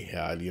how they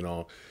had,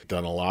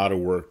 done a lot of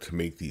work to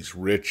make these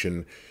rich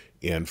and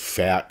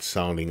fat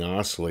sounding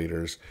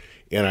oscillators.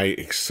 And I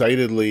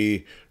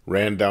excitedly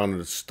ran down to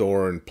the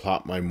store and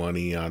plopped my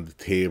money on the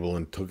table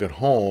and took it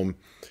home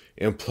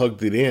and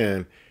plugged it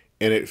in,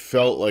 and it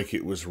felt like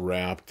it was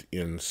wrapped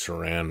in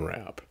saran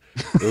wrap.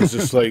 It was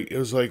just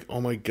like,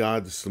 oh my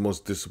God, this is the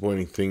most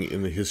disappointing thing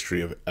in the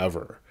history of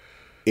ever.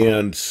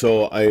 And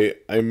so I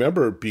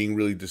remember being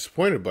really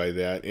disappointed by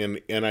that,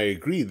 and I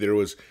agree. There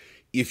was,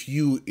 if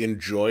you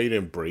enjoyed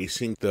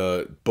embracing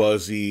the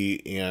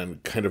buzzy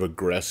and kind of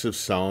aggressive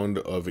sound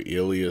of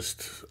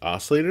aliased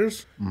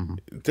oscillators,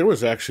 there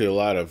was actually a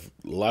lot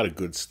of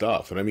good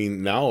stuff. And I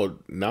mean,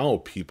 now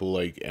people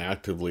like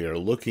actively are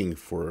looking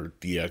for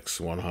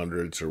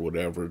DX100s or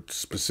whatever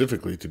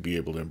specifically to be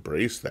able to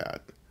embrace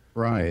that.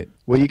 Right.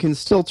 Well, you can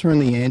still turn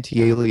the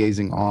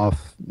anti-aliasing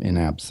off in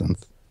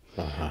Absynth,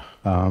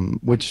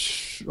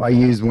 which I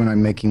use when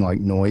I'm making like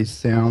noise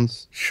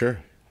sounds. Sure.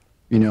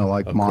 You know,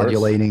 like Of course.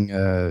 modulating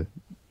a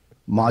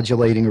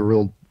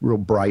real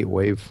bright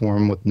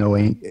waveform with no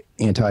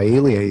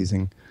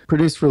anti-aliasing.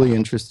 Produce really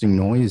interesting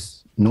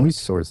noise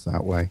source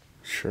that way.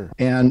 Sure.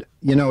 And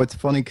you know, it's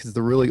funny because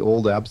the really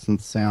old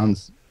Absynth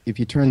sounds, if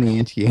you turn the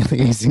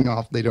anti-aliasing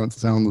off, they don't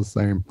sound the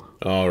same.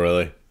 Oh,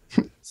 really?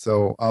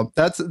 So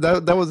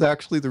that was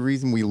actually the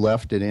reason we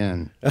left it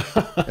in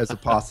as a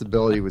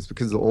possibility, was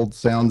because the old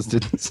sounds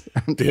didn't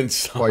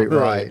sound quite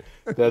right.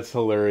 That's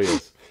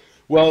hilarious.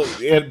 Well,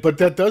 but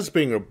that does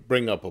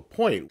bring up a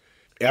point.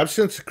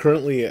 Absynth's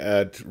currently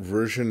at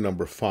version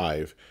number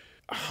 5.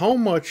 How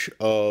much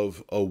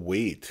of a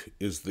weight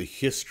is the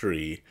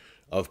history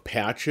of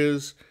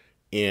patches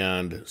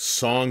and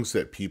songs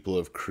that people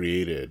have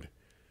created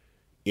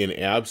in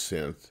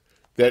Absynth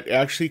that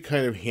actually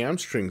kind of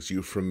hamstrings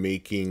you from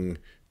making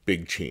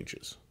big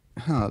changes?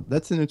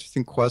 That's an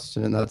interesting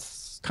question, and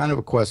that's kind of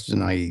a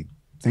question I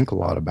think a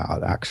lot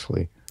about,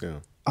 actually. Yeah.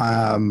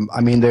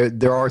 I mean,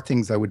 there are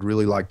things I would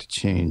really like to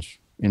change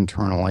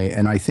internally,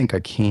 and I think I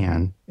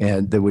can,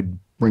 and that would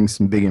bring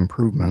some big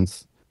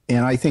improvements.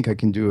 And I think I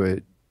can do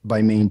it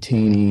by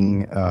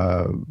maintaining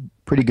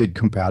pretty good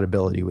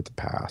compatibility with the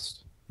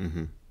past.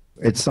 Mm-hmm.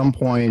 At some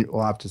point,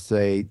 we'll have to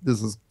say,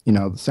 this is, you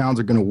know, the sounds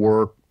are going to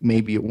work.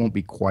 Maybe it won't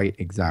be quite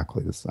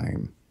exactly the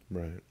same.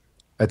 Right.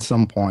 At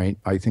some point,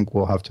 I think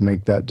we'll have to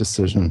make that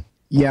decision.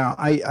 Yeah,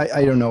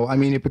 I don't know. I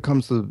mean, it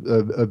becomes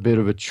a bit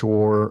of a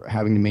chore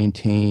having to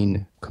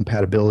maintain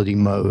compatibility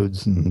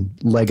modes and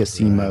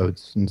legacy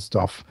modes and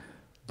stuff.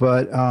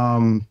 But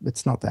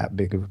it's not that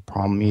big of a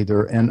problem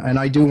either. And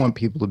I do want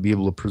people to be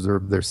able to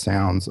preserve their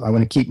sounds. I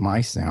want to keep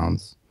my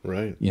sounds.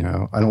 Right. You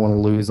know, I don't want to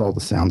lose all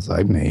the sounds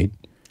I've made.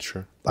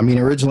 Sure. I mean,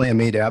 originally I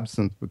made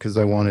Absynth because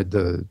I wanted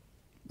a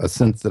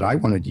synth that I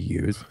wanted to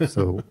use.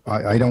 So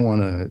I don't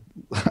want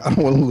to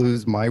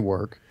lose my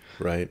work.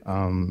 Right.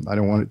 I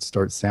don't want it to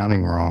start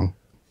sounding wrong.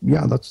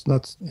 Yeah, that's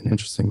an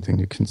interesting thing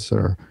to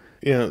consider.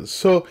 Yeah.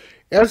 So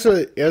as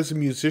a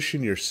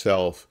musician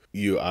yourself,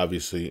 you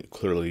obviously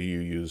clearly you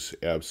use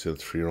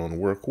Absynth for your own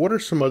work. What are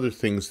some other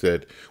things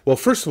that? Well,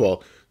 first of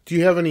all, do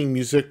you have any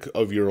music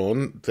of your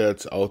own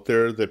that's out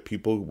there that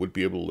people would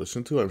be able to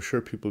listen to? I'm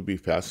sure people would be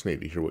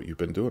fascinated to hear what you've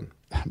been doing.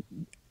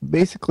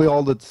 Basically,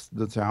 all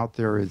that's out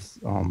there is,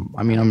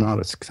 I mean, I'm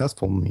not a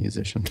successful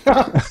musician,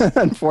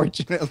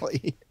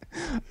 unfortunately.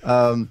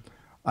 I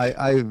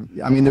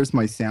mean, there's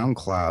my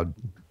SoundCloud.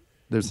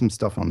 There's some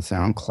stuff on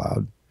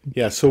SoundCloud.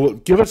 Yeah, so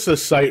give us a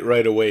site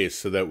right away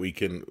so that we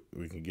can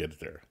get it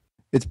there.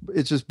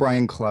 It's just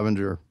Brian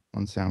Clevinger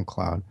on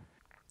SoundCloud.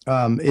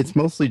 It's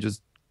mostly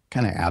just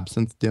kind of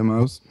Absynth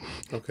demos.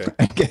 Okay.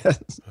 I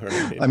guess. All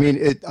right. I mean,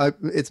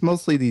 it's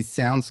mostly these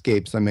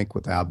soundscapes I make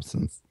with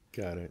Absynth.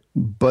 Got it.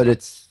 But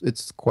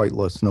it's quite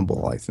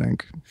listenable, I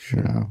think. Sure.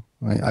 You know,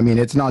 I mean,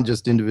 it's not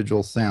just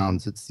individual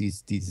sounds. It's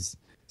these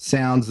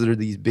sounds that are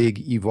these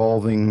big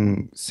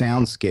evolving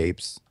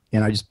soundscapes,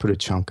 and I just put a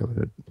chunk of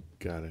it.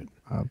 Got it.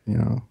 You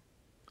know.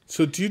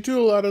 So do you do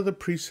a lot of the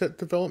preset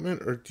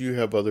development, or do you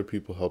have other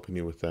people helping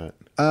you with that?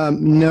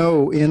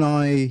 No,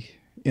 NI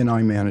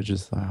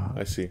manages that.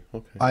 I see.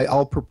 Okay.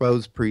 I'll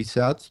propose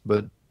presets,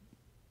 but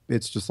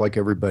it's just like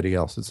everybody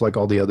else. It's like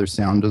all the other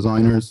sound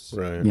designers.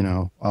 Right. You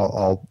know,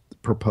 I'll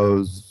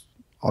propose.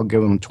 I'll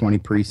give them 20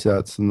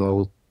 presets, and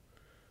they'll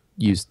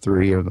use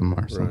 3 of them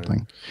or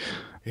something.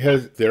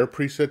 Has their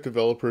preset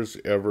developers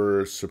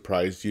ever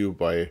surprised you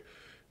by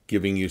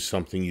giving you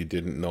something you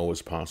didn't know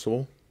was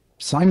possible?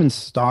 Simon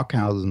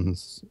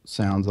Stockhausen's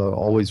sounds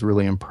always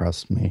really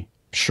impressed me.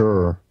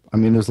 Sure. I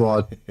mean, there's a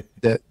lot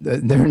that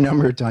there are a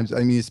number of times,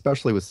 I mean,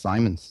 especially with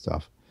Simon's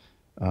stuff,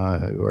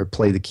 where I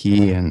play the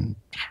key and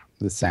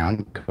the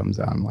sound comes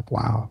out. I'm like,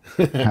 wow,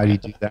 how do you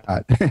do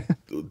that?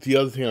 The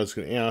other thing I was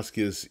going to ask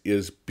is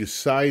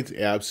besides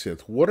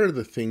Absynth, what are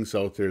the things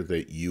out there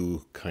that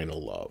you kind of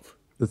love?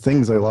 The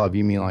things I love,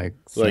 you mean like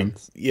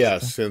synths? Yeah,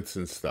 synths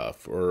and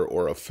stuff,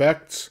 or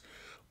effects,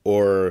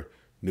 or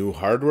new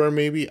hardware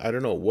maybe? I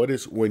don't know. What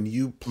is, when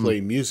you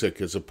play music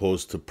as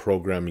opposed to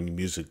programming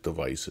music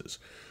devices,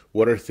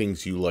 what are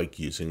things you like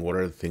using? What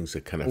are the things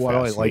that kind of fascinate you?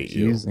 What do I like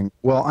using?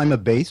 Well, I'm a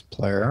bass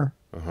player.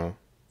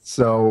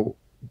 So,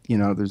 you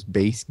know, there's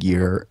bass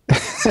gear.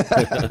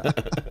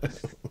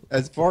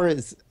 As far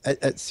as,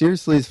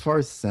 seriously, as far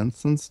as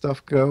synths and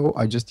stuff go,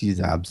 I just use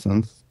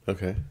Absynth.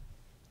 Okay.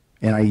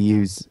 And I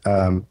use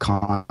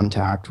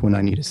Contact when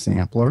I need a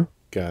sampler.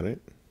 Got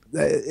it.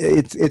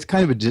 It's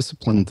kind of a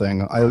discipline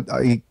thing.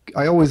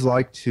 I always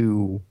like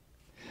to,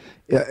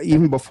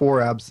 even before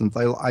Absynth,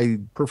 I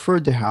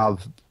preferred to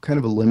have kind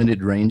of a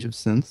limited range of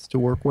synths to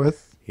work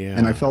with. Yeah.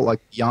 And I felt like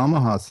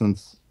Yamaha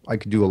synths I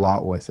could do a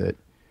lot with it.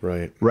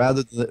 Right.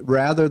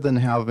 Rather than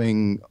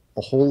having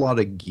a whole lot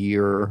of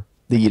gear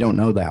that you don't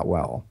know that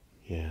well.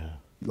 Yeah.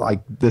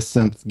 Like this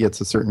synth gets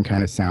a certain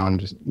kind of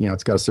sound,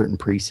 it's got a certain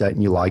preset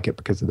and you like it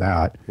because of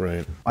that.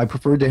 Right. I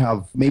prefer to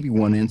have maybe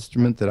one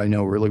instrument that I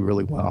know really,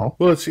 really well.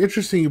 Well, it's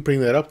interesting you bring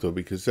that up, though,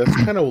 because that's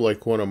kind of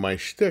like one of my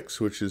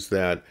shticks, which is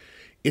that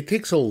it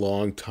takes a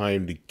long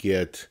time to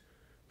get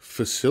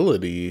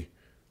facility.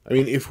 I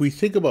mean, if we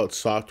think about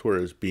software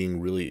as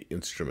being really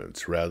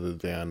instruments rather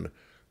than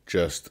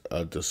just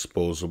a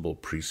disposable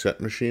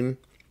preset machine,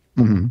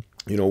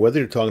 whether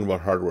you're talking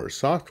about hardware or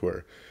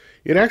software,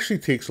 it actually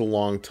takes a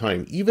long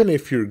time, even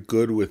if you're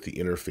good with the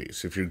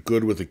interface, if you're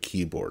good with a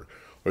keyboard,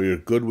 or you're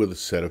good with a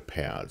set of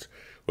pads,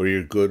 or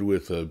you're good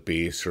with a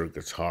bass or a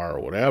guitar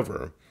or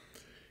whatever.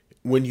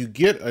 When you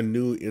get a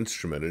new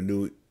instrument,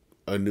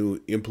 a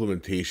new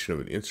implementation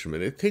of an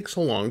instrument, it takes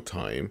a long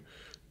time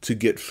to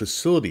get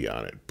facility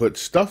on it. But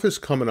stuff is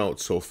coming out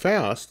so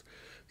fast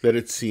that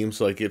it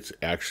seems like it's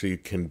actually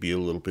can be a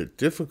little bit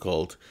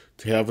difficult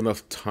to have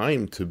enough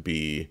time to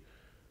be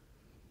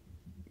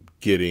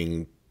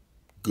getting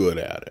good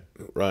at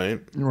it, right?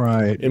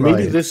 Right. And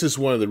maybe this is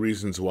one of the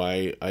reasons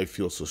why I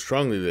feel so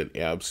strongly that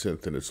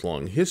Absynth and its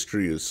long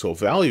history is so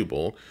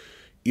valuable,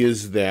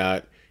 is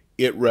that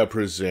it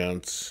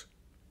represents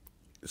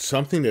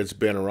something that's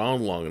been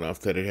around long enough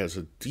that it has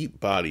a deep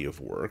body of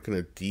work and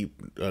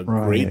a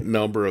great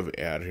number of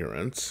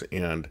adherents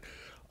and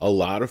a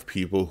lot of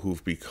people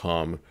who've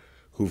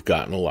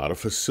gotten a lot of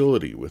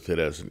facility with it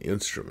as an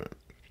instrument.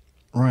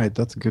 Right.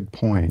 That's a good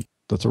point.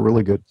 That's a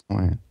really good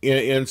point.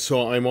 And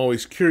so I'm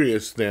always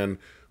curious then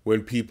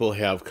when people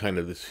have kind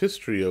of this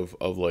history of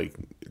like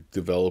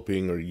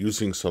developing or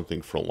using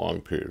something for a long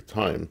period of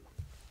time,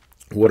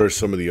 what are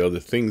some of the other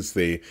things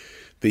they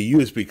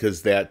use?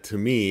 Because that to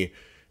me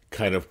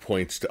kind of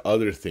points to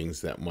other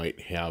things that might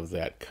have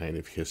that kind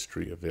of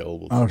history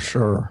available to Oh, them.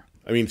 sure.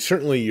 I mean,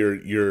 certainly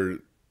your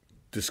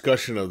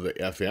discussion of the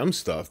FM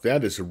stuff,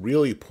 that is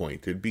really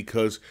pointed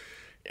because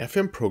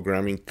FM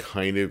programming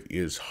kind of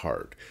is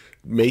hard.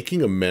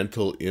 Making a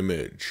mental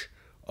image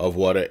of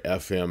what a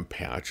FM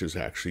patch is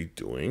actually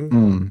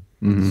doing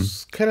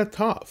is kind of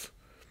tough.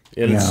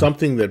 And it's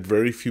something that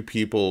very few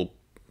people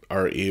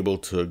are able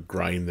to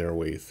grind their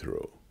way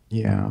through.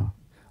 Yeah.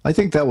 I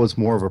think that was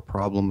more of a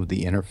problem with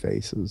the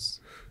interfaces.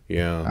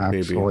 Yeah,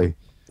 actually. maybe.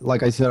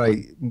 Like I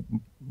said,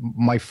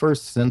 my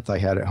first synth I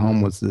had at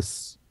home was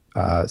this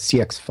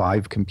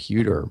CX5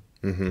 computer.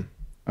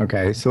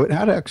 Okay, so it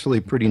had actually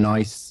a pretty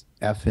nice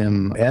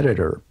FM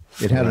editor.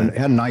 It had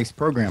a nice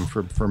program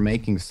for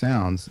making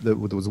sounds that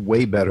was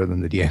way better than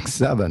the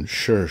DX7.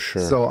 Sure.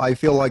 So I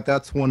feel like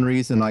that's one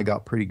reason I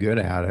got pretty good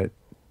at it,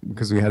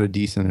 because we had a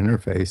decent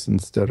interface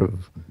instead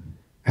of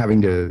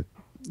having to,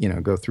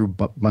 go through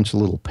a bunch of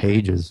little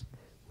pages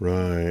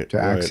to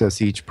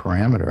access each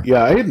parameter.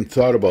 Yeah, I hadn't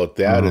thought about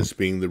that as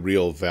being the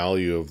real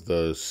value of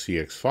the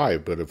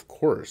CX5, but of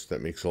course,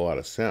 that makes a lot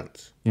of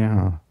sense.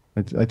 Yeah,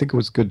 I think it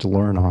was good to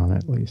learn on,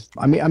 at least.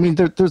 I mean,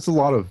 there's a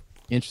lot of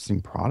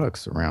interesting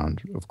products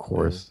around, of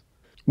course.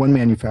 One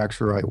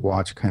manufacturer I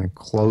watch kind of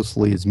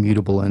closely is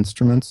Mutable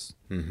Instruments.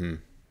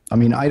 I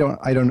mean, I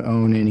don't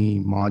own any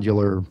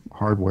modular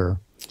hardware,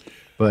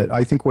 but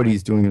I think what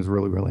he's doing is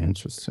really, really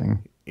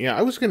interesting. Yeah,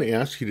 I was going to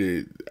ask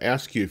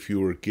you if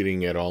you were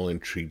getting at all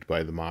intrigued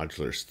by the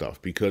modular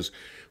stuff, because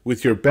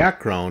with your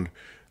background,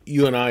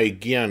 you and I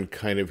again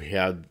kind of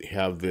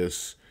have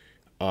this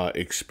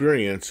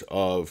experience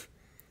of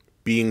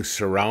being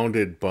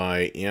surrounded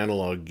by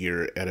analog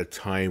gear at a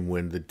time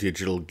when the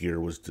digital gear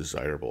was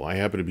desirable. I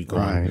happen to be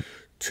going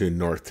to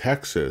North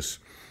Texas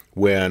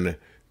when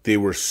they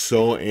were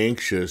so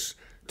anxious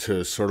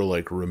to sort of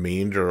like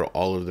remainder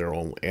all of their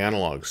own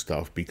analog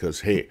stuff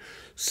because, hey,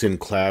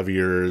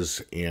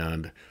 synclaviers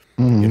and,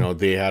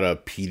 they had a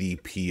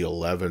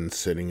PDP-11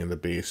 sitting in the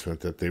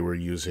basement that they were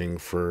using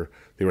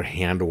they were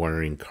hand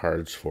wiring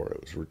cards for.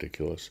 It was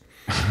ridiculous.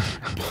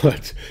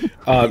 But,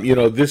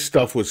 this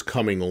stuff was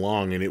coming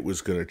along and it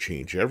was going to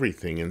change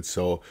everything. And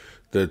so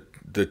the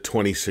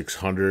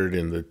 2600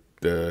 and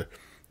the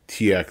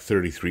TX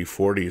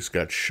 3340s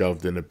got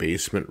shoved in a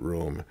basement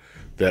room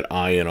that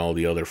I and all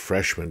the other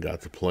freshmen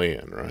got to play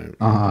in,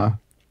 right?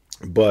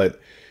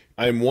 But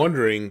I'm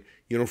wondering,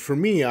 for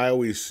me,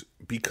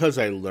 because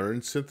I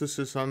learned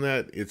synthesis on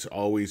that, it's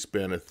always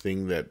been a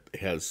thing that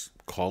has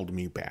called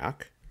me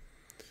back.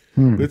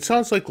 But it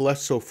sounds like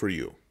less so for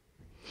you.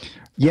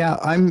 Yeah,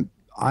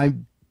 I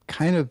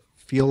kind of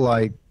feel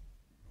like,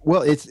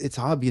 well, it's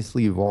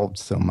obviously evolved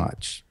so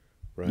much.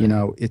 Right.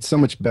 It's so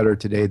much better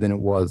today than it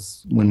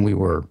was when we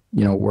were,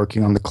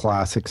 working on the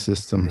classic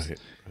systems. Right.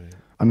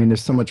 I mean,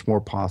 there's so much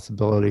more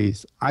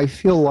possibilities. I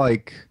feel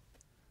like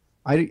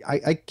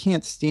I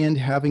can't stand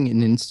having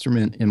an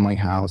instrument in my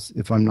house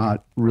if I'm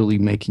not really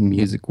making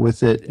music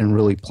with it and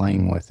really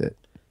playing with it.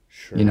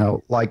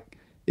 Sure. Like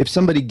if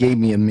somebody gave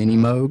me a mini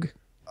Moog,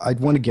 I'd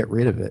want to get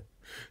rid of it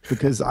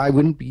because I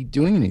wouldn't be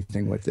doing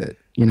anything with it.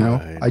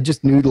 Right. I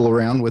just noodle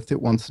around with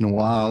it once in a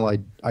while. I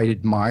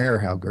admire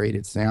how great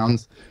it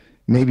sounds.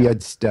 Maybe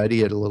I'd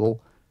study it a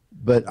little,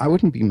 but I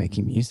wouldn't be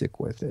making music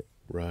with it.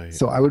 Right.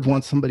 So I would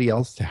want somebody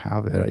else to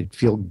have it. I'd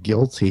feel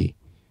guilty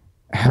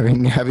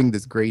having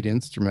this great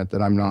instrument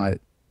that I'm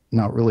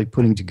not really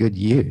putting to good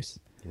use.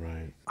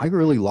 Right. I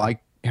really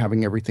like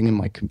having everything in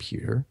my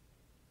computer.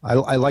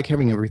 I like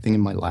having everything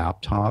in my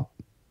laptop.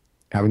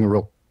 Having a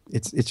real,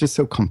 it's just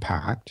so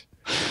compact.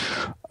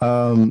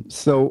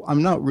 So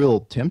I'm not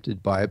real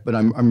tempted by it, but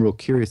I'm real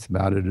curious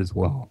about it as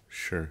well.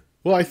 Sure.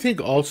 Well, I think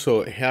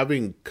also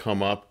having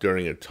come up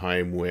during a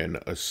time when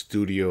a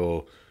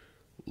studio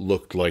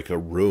looked like a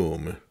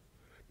room,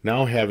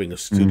 now having a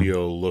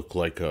studio look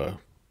like a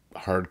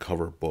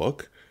hardcover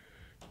book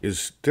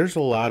there's a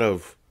lot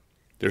of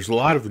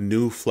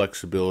new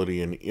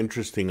flexibility and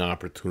interesting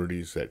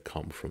opportunities that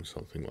come from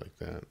something like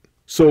that.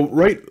 So,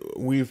 right,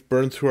 we've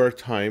burned through our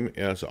time,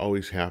 as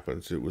always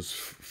happens. It was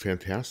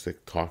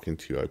fantastic talking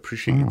to you. I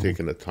appreciate you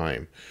taking the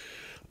time.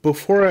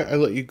 Before I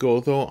let you go,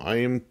 though, I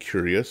am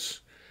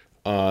curious.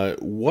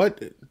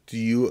 What do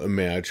you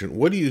imagine?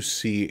 What do you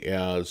see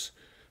as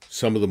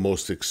some of the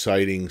most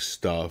exciting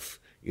stuff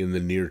in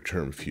the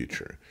near-term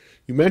future?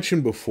 You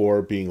mentioned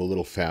before being a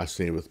little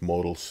fascinated with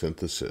modal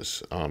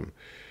synthesis. I'm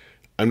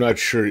not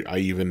sure I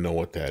even know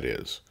what that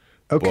is.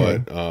 Okay.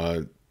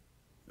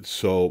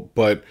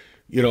 But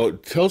you know,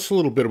 tell us a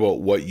little bit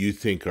about what you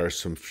think are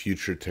some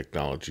future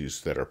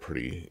technologies that are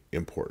pretty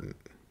important.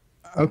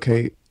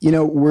 Okay. You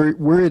know,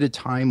 we're at a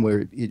time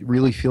where it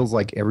really feels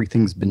like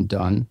everything's been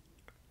done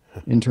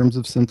in terms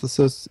of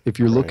synthesis. If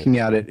you're Right. looking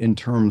at it in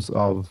terms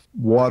of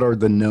what are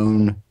the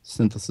known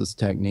synthesis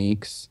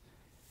techniques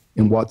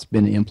and what's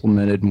been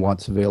implemented and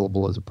what's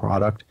available as a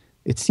product,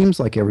 it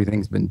seems like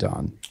everything's been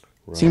done.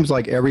 Right. Seems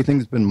like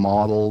everything's been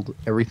modeled.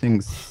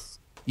 Everything's,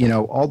 you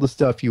know, all the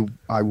stuff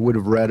I would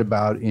have read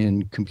about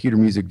in Computer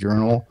Music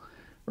Journal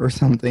or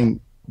something.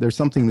 There's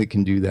something that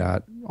can do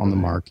that on the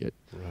market.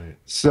 Right.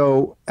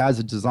 So as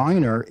a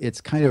designer,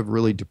 it's kind of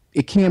really,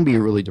 it can be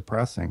really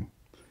depressing.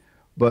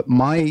 But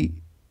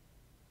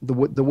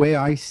the way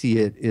I see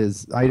it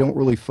is I don't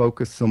really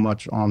focus so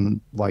much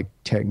on like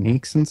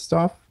techniques and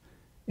stuff.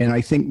 And I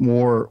think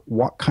more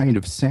what kind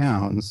of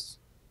sounds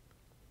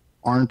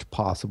aren't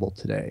possible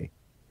today.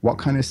 What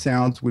kind of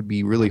sounds would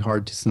be really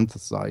hard to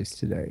synthesize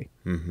today?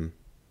 Mm-hmm.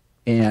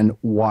 And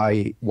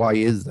why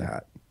is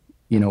that?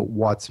 You know,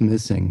 what's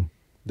missing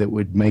that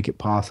would make it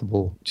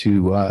possible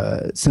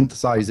to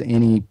synthesize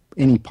any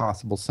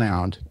possible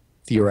sound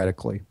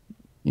theoretically?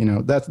 You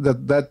know,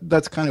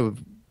 that's kind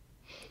of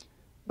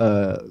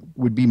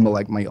would be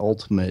like my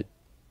ultimate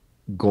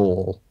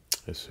goal.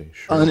 I see.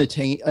 Sure.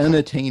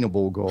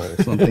 Unattainable goal.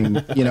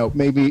 Something, you know,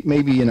 maybe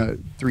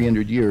in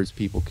 300 years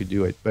people could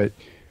do it, but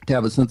to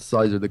have a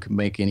synthesizer that could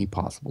make any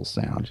possible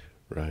sound.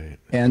 Right.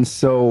 And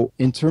so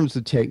in terms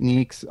of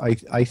techniques,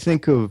 I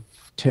think of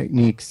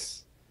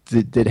techniques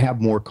that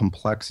have more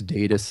complex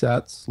data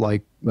sets,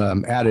 like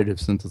additive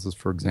synthesis,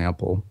 for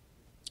example.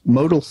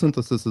 Modal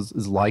synthesis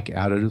is like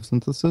additive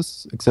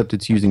synthesis, except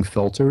it's using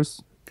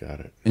filters.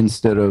 Got it.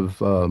 Instead of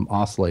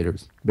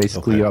oscillators.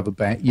 Basically,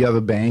 Okay. you have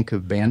a bank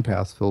of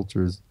bandpass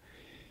filters.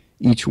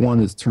 Each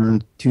one is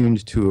tuned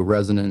to a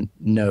resonant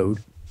node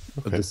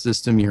of Okay. the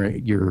system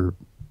you're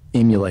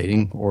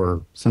emulating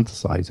or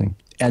synthesizing,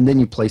 and then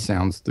you play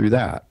sounds through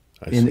that.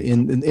 I see.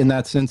 In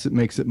that sense, it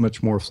makes it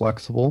much more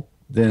flexible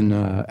than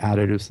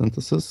additive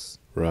synthesis,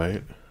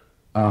 Right.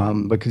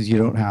 because you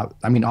don't have.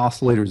 I mean,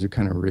 oscillators are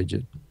kind of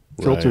rigid.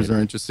 Filters Right. are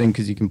interesting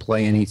because you can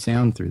play any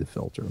sound through the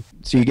filter.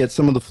 So you get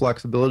some of the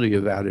flexibility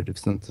of additive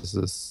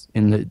synthesis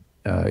in that,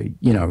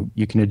 you know,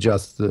 you can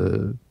adjust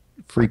the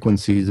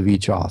frequencies of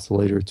each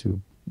oscillator to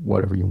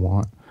whatever you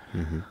want.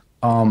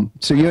 Mm-hmm.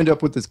 So you end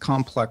up with this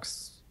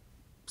complex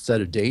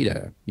set of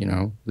data. You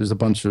know, there's a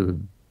bunch of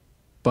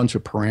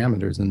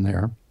parameters in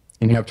there,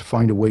 and you have to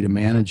find a way to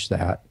manage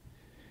that.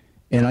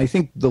 And I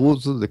think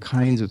those are the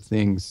kinds of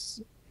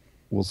things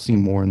we'll see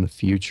more in the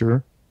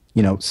future.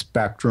 You know,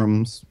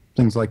 spectrums,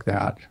 things like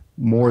that,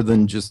 more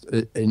than just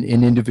an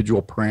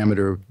individual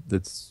parameter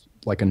that's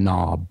like a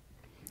knob.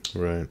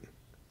 Right.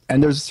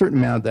 And there's a certain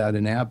amount of that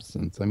in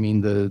Absynth. I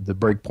mean, the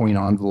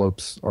breakpoint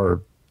envelopes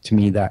are, to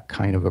me, that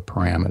kind of a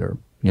parameter.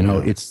 You know,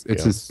 Yeah. it's Yeah.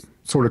 this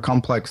sort of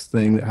complex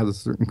thing that has a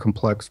certain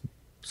complex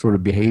sort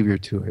of behavior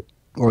to it,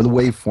 or the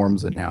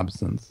waveforms in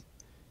Absynth.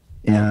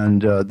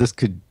 And this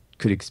could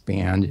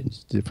expand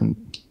into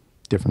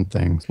different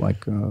things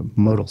like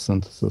modal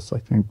synthesis, I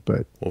think.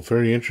 But Well,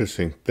 very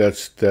interesting.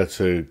 That's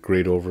a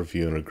great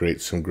overview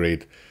and some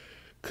great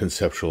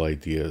conceptual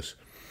ideas.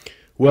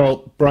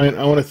 Well, Brian,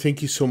 I want to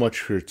thank you so much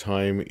for your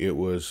time. It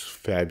was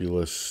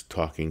fabulous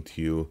talking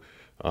to you.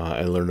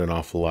 I learned an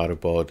awful lot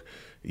about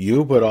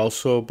you, but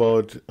also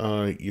about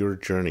your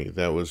journey.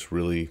 That was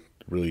really,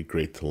 really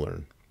great to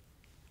learn.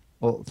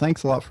 well,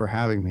 thanks a lot for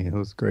having me. It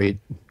was great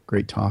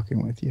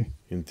talking with you.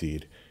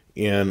 Indeed.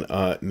 And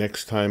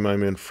next time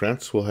I'm in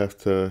France, we'll have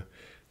to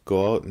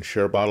go out and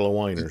share a bottle of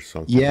wine or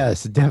something.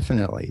 Yes,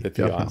 definitely. That'd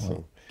be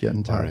awesome. Get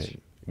in touch. All right.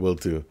 Will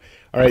do.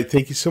 All right.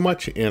 Thank you so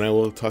much. And I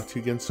will talk to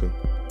you again soon.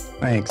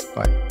 Thanks.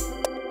 Bye.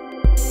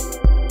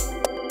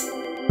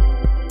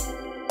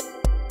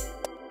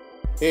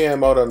 Hey,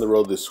 I'm out on the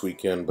road this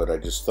weekend, but I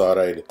just thought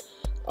I'd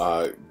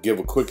give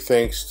a quick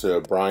thanks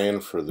to Brian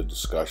for the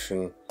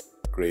discussion.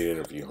 Great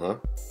interview, huh?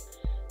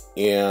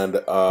 And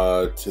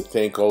to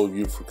thank all of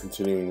you for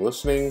continuing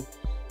listening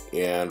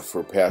and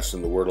for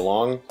passing the word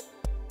along.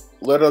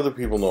 Let other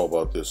people know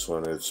about this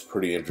one. It's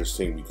pretty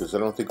interesting because I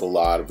don't think a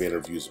lot of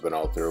interviews have been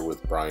out there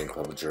with Brian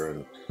Clevinger,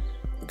 and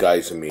the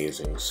guy's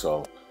amazing.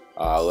 So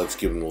let's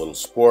give him a little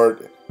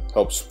support,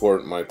 help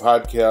support my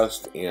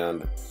podcast,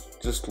 and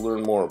just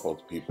learn more about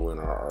the people in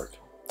our art.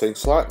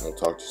 Thanks a lot, and I'll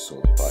talk to you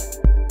soon.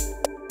 Bye.